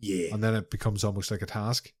 Yeah. And then it becomes almost like a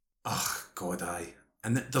task. Oh, God, aye.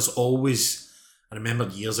 And there's always... I remember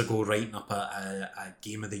years ago writing up a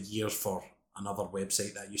Game of the Year for another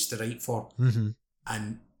website that I used to write for. Mm-hmm.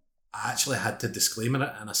 And I actually had to disclaimer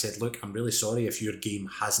it, and I said, look, I'm really sorry if your game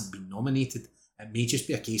hasn't been nominated. It may just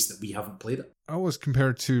be a case that we haven't played it. I always compare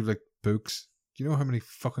it to, like, books. Do you know how many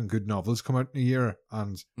fucking good novels come out in a year?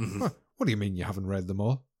 And what do you mean you haven't read them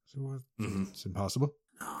all? So it's impossible.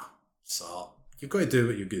 No. So you've got to do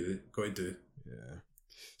what you've got to do. Yeah.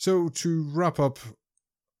 So to wrap up,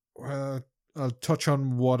 I'll touch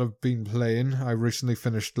on what I've been playing. I recently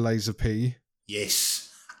finished Lies of P. Yes.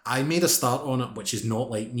 I made a start on it, which is not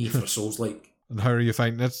like me for Souls-like. And how are you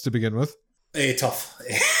finding it to begin with? Tough.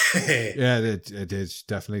 Yeah, it is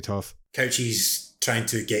definitely tough. Couchy's trying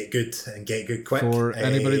to get good and get good quick. For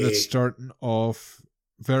anybody that's starting off,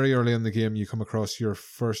 very early in the game, you come across your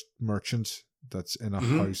first merchant that's in a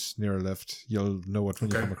house near a lift. You'll know it when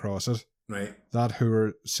you come across it. Right. That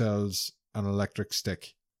hooer sells an electric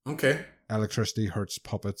stick. Okay. Electricity hurts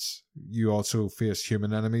puppets. You also face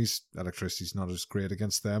human enemies. Electricity's not as great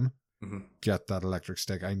against them. Get that electric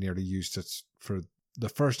stick. I nearly used it for the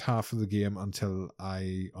first half of the game until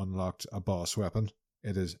I unlocked a boss weapon.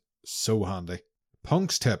 It is so handy.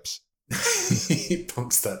 Punk's tips.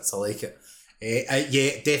 Punk's tips, I like it.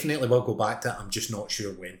 Yeah, definitely will go back to it. I'm just not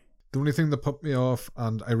sure when. The only thing that put me off,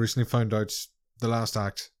 and I recently found out the last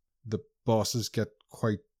act, the bosses get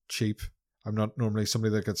quite cheap. I'm not normally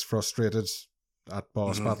somebody that gets frustrated at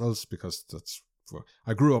boss battles because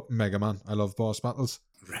I grew up in Mega Man. I love boss battles.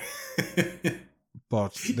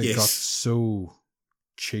 But they got so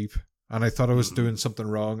cheap. And I thought I was doing something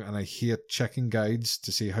wrong, and I hate checking guides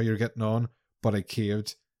to see how you're getting on, but I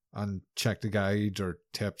caved and checked a guide or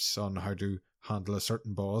tips on how to handle a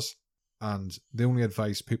certain boss. And the only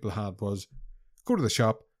advice people had was go to the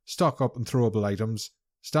shop, stock up on throwable items,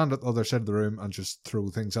 stand at the other side of the room and just throw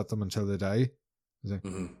things at them until they die. I was like,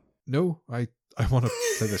 no, I want to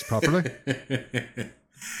play this properly.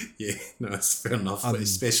 Yeah, no, it's fair enough, but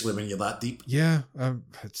especially when you're that deep. Yeah,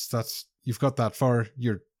 you've got that far.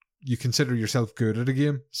 You consider yourself good at a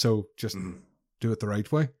game, so just do it the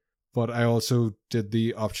right way. But I also did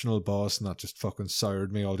the optional boss, and that just fucking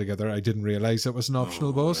soured me altogether. I didn't realise it was an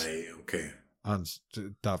optional boss. Right, okay. And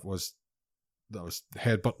that was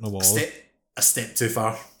headbutting a wall. A step too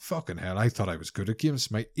far. Fucking hell, I thought I was good at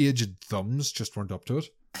games. My aged thumbs just weren't up to it.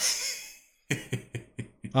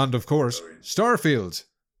 And of course, Starfield.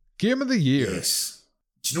 Game of the Year. Yes.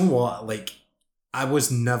 Do you know what? Like, I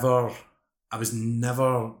was never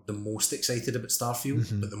the most excited about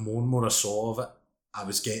Starfield, but the more and more I saw of it, I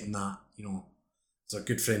was getting that, you know, as a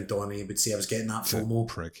good friend Donnie would say, I was getting that FOMO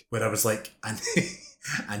prick. Where I was like,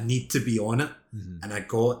 I need to be on it. And I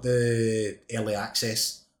got the early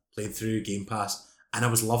access, played through Game Pass, and I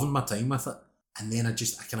was loving my time with it. And then I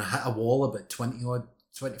kind of hit a wall about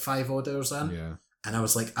 25 odd hours in. Yeah. And I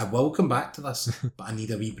was like, I will come back to this, but I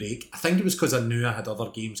need a wee break. I think it was because I knew I had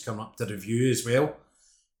other games coming up to review as well.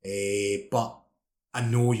 But I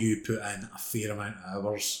know you put in a fair amount of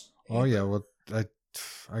hours. Oh yeah, well,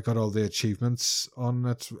 I got all the achievements on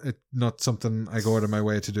it. It's not something I go out of my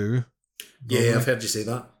way to do. Yeah, normally. I've heard you say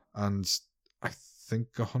that. And I think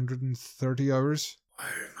 130 hours. Wow,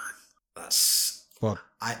 man. That's... But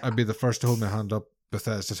I'd be the first to hold my hand up.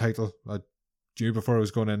 Bethesda title. Before I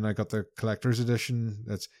was going in, I got the collector's edition.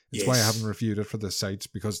 It's why I haven't reviewed it for the site,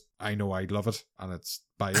 because I know I'd love it, and it's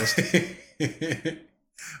biased.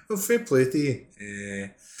 Well, fair play to you.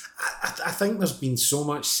 I think there's been so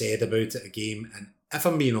much said about it, a game, and if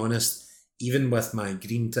I'm being honest, even with my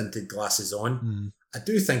green tinted glasses on, I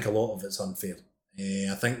do think a lot of it's unfair.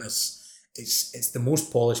 I think it's the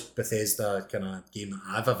most polished Bethesda kind of game that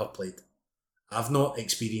I've ever played. I've not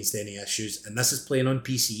experienced any issues, and this is playing on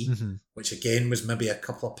PC, which again was maybe a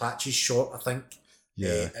couple of patches short, I think,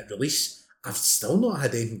 at release. I've still not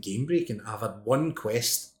had anything game breaking. I've had one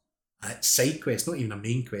quest, a side quest, not even a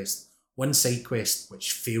main quest, one side quest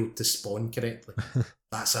which failed to spawn correctly.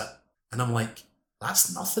 That's it. And I'm like,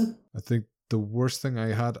 that's nothing. I think the worst thing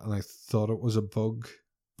I had, and I thought it was a bug,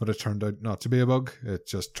 but it turned out not to be a bug. It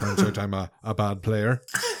just turns out I'm a bad player.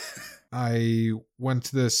 I went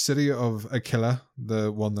to the city of Aquila,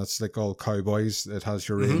 the one that's like all cowboys. It has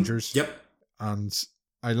your rangers. Yep. And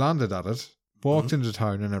I landed at it, walked into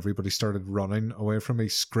town, and everybody started running away from me,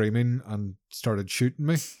 screaming, and started shooting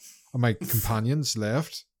me. And my companions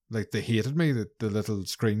left. Like, they hated me. The little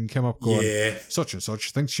screen came up going, such and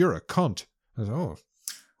such thinks you're a cunt. I was like, oh,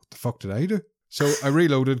 what the fuck did I do? So I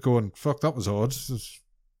reloaded going, fuck, that was odd.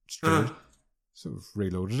 Strange. So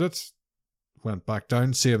reloaded it. Went back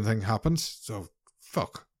down, same thing happened. So,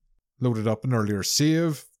 fuck. Loaded up an earlier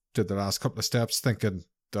save. Did the last couple of steps thinking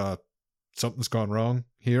that something's gone wrong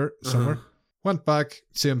here somewhere. Went back,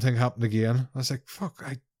 same thing happened again. I was like, fuck,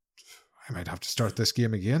 I might have to start this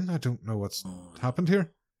game again. I don't know what's happened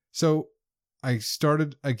here. So I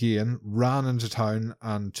started again, ran into town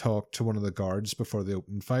and talked to one of the guards before they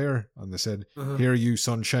opened fire. And they said, here you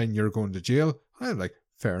sunshine, you're going to jail. And I'm like,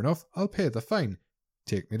 fair enough, I'll pay the fine.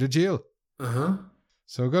 Take me to jail.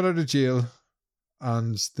 So I got out of jail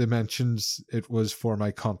and they mentioned it was for my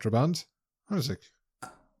contraband. I was like,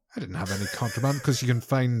 I didn't have any contraband because you can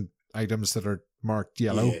find items that are marked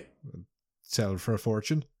yellow and sell for a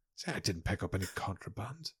fortune. So I didn't pick up any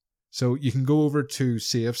contraband. So you can go over to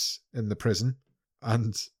safes in the prison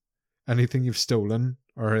and anything you've stolen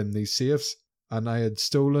are in these safes. And I had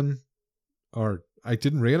stolen, or I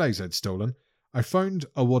didn't realize I'd stolen. I found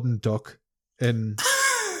a wooden duck in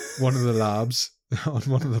one of the labs on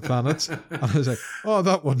one of the planets. And I was like, oh,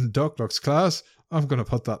 that wooden duck looks class. I'm going to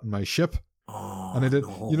put that in my ship. Oh, and I did.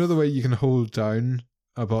 No. You know the way you can hold down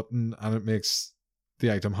a button and it makes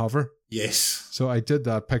the item hover? Yes. So I did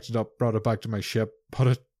that, picked it up, brought it back to my ship, put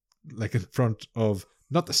it like in front of,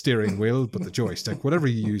 not the steering wheel, but the joystick, whatever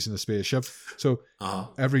you use in a spaceship. So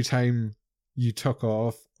every time you took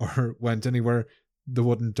off or went anywhere, the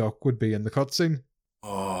wooden duck would be in the cutscene.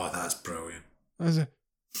 Oh, that's brilliant. I was like,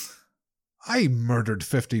 I murdered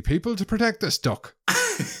 50 people to protect this duck.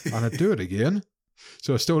 And I'd do it again.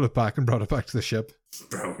 So I stole it back and brought it back to the ship.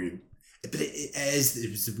 Brilliant. But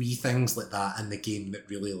it was the wee things like that in the game that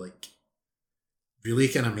really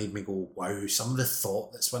kind of made me go, wow, some of the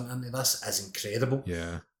thought that's went into this is incredible.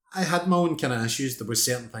 Yeah. I had my own kind of issues. There was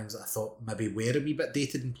certain things that I thought maybe were a wee bit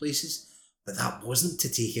dated in places, but that wasn't to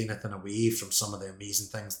take anything away from some of the amazing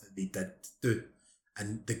things that they did do.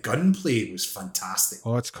 And the gunplay was fantastic.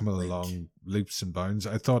 Oh, it's come along leaps and bounds.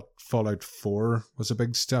 I thought Fallout 4 was a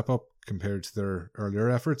big step up compared to their earlier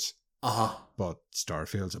efforts. But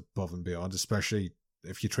Starfield's above and beyond, especially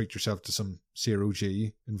if you treat yourself to some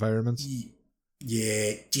zero-G environments.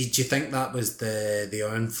 Yeah. Do you think that was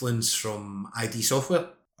the influence from ID Software?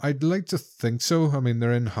 I'd like to think so. I mean,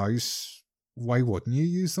 they're in-house. Why wouldn't you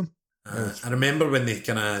use them? I remember when they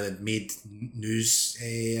kind of made news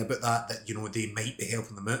about that they might be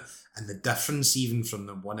helping them out. And the difference even from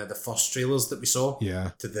one of the first trailers that we saw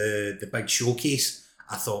to the big showcase,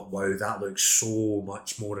 I thought, wow, that looks so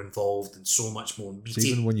much more involved and so much more meaty.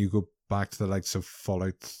 Even when you go back to the likes of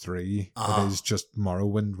Fallout 3, it is just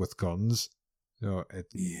Morrowind with guns.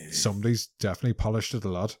 Somebody's definitely polished it a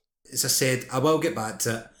lot. As I said, I will get back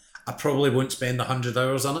to it. I probably won't spend 100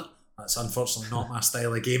 hours on it. That's unfortunately not my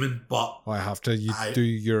style of gaming, but... I have to. You do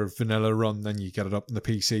your vanilla run, then you get it up in the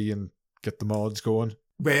PC and get the mods going.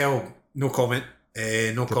 Well, no comment.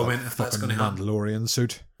 No comment if that's going to happen. Mandalorian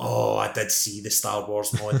suit. Oh, I did see the Star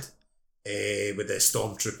Wars mod with the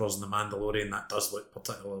Stormtroopers and the Mandalorian. That does look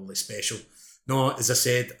particularly special. No, as I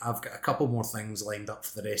said, I've got a couple more things lined up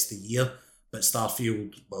for the rest of the year, but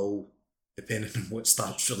Starfield will, depending on what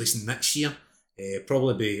starts releasing next year,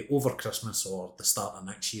 probably be over Christmas or the start of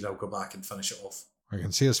next year. I'll go back and finish it off. I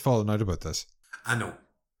can see us falling out about this. I know.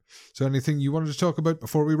 So anything you wanted to talk about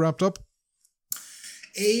before we wrapped up?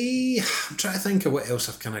 I'm trying to think of what else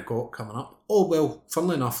I've kind of got coming up. Oh, well,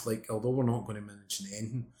 funnily enough, although we're not going to mention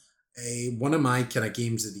anything, one of my kind of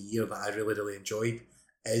games of the year that I really, really enjoyed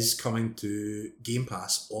is coming to Game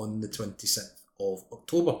Pass on the 26th of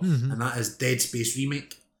October, and that is Dead Space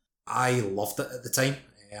Remake. I loved it at the time.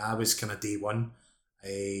 I was kind of day one,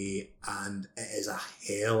 and it is a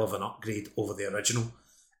hell of an upgrade over the original.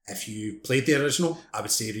 If you played the original, I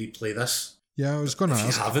would say replay this. Yeah, I was going to ask.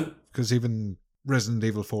 If you haven't, because even Resident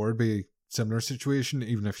Evil 4 would be a similar situation.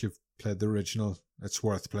 Even if you've played the original, it's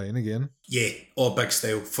worth playing again. Yeah, all big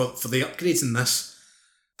style. For the upgrades in this,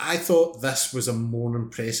 I thought this was a more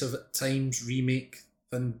impressive at times remake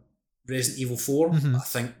than Resident Evil 4. Mhm. I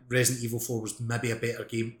think Resident Evil 4 was maybe a better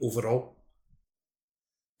game overall.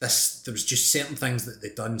 There was just certain things that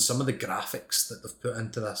they've done. Some of the graphics that they've put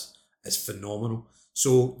into this is phenomenal.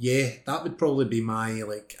 So yeah, that would probably be my,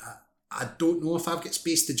 like, I don't know if I've got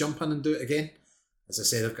space to jump in and do it again. As I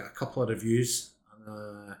said, I've got a couple of reviews.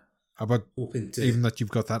 And, How about hoping to... even that you've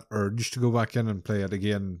got that urge to go back in and play it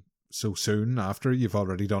again so soon after you've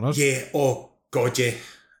already done it? Yeah, oh god, yeah.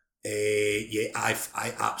 I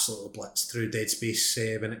absolutely blitzed through Dead Space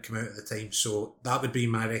when it came out at the time. So that would be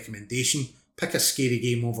my recommendation. Pick a scary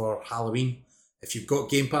game over Halloween. If you've got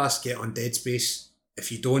Game Pass, get on Dead Space.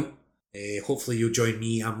 If you don't, hopefully you'll join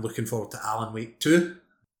me. I'm looking forward to Alan Wake 2.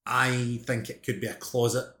 I think it could be a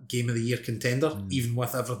closet Game of the Year contender, even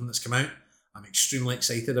with everything that's come out. I'm extremely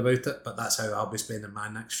excited about it, but that's how I'll be spending my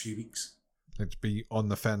next few weeks. Let's be on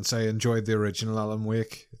the fence. I enjoyed the original Alan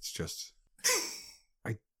Wake. It's just...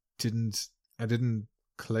 I didn't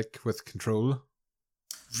click with Control.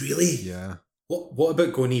 Really? Yeah. What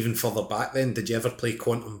about going even further back then? Did you ever play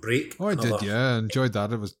Quantum Break? Oh, I did, yeah. I enjoyed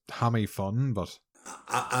that. It was hammy fun, but...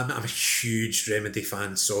 I'm a huge Remedy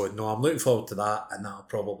fan, so no, I'm looking forward to that, and that'll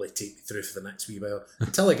probably take me through for the next wee while,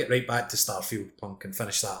 until I get right back to Starfield Punk and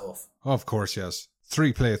finish that off. Oh, of course, yes.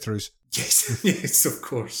 3 playthroughs. Yes, yes, of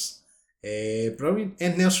course. Brilliant.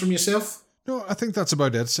 Anything else from yourself? No, I think that's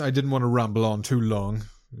about it. I didn't want to ramble on too long.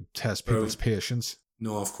 Test people's patience.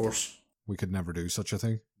 No, of course. We could never do such a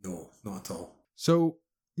thing. No, not at all. So,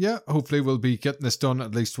 yeah, hopefully we'll be getting this done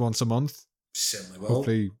at least once a month. Certainly will.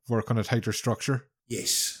 Hopefully work on a tighter structure.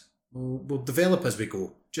 Yes. We'll develop as we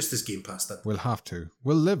go, just as Game Pass did. We'll have to.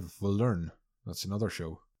 We'll live, we'll learn. That's another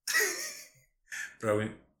show.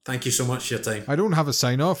 Brilliant. Thank you so much for your time. I don't have a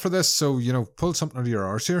sign-off for this, so, pull something out of your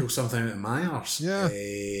arse here. Pull something out of my arse. Yeah.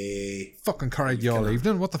 Fucking carried you all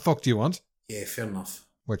evening. What the fuck do you want? Yeah, fair enough.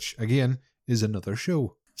 Which, again, is another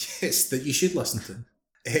show. Yes, that you should listen to.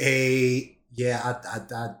 Yeah,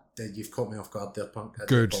 you've caught me off guard there, Punk. I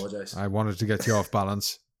Good. do apologise. I wanted to get you off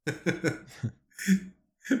balance.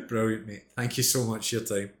 Brilliant, mate. Thank you so much for your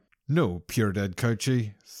time. No, Pure Dead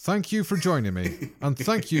Couchy. Thank you for joining me, and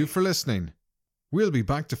thank you for listening. We'll be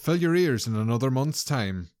back to fill your ears in another month's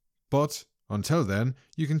time. But, until then,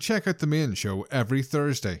 you can check out the main show every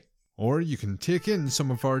Thursday. Or you can take in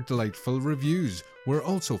some of our delightful reviews. We're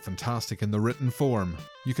also fantastic in the written form.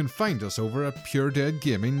 You can find us over at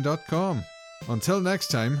puredeadgaming.com. Until next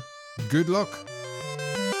time, good luck.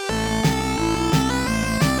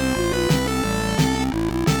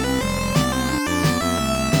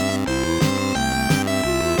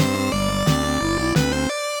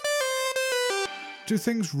 Do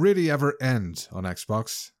things really ever end on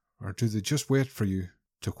Xbox? Or do they just wait for you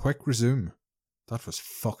to quick resume? That was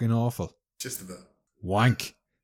fucking awful. Just a bit. Wank.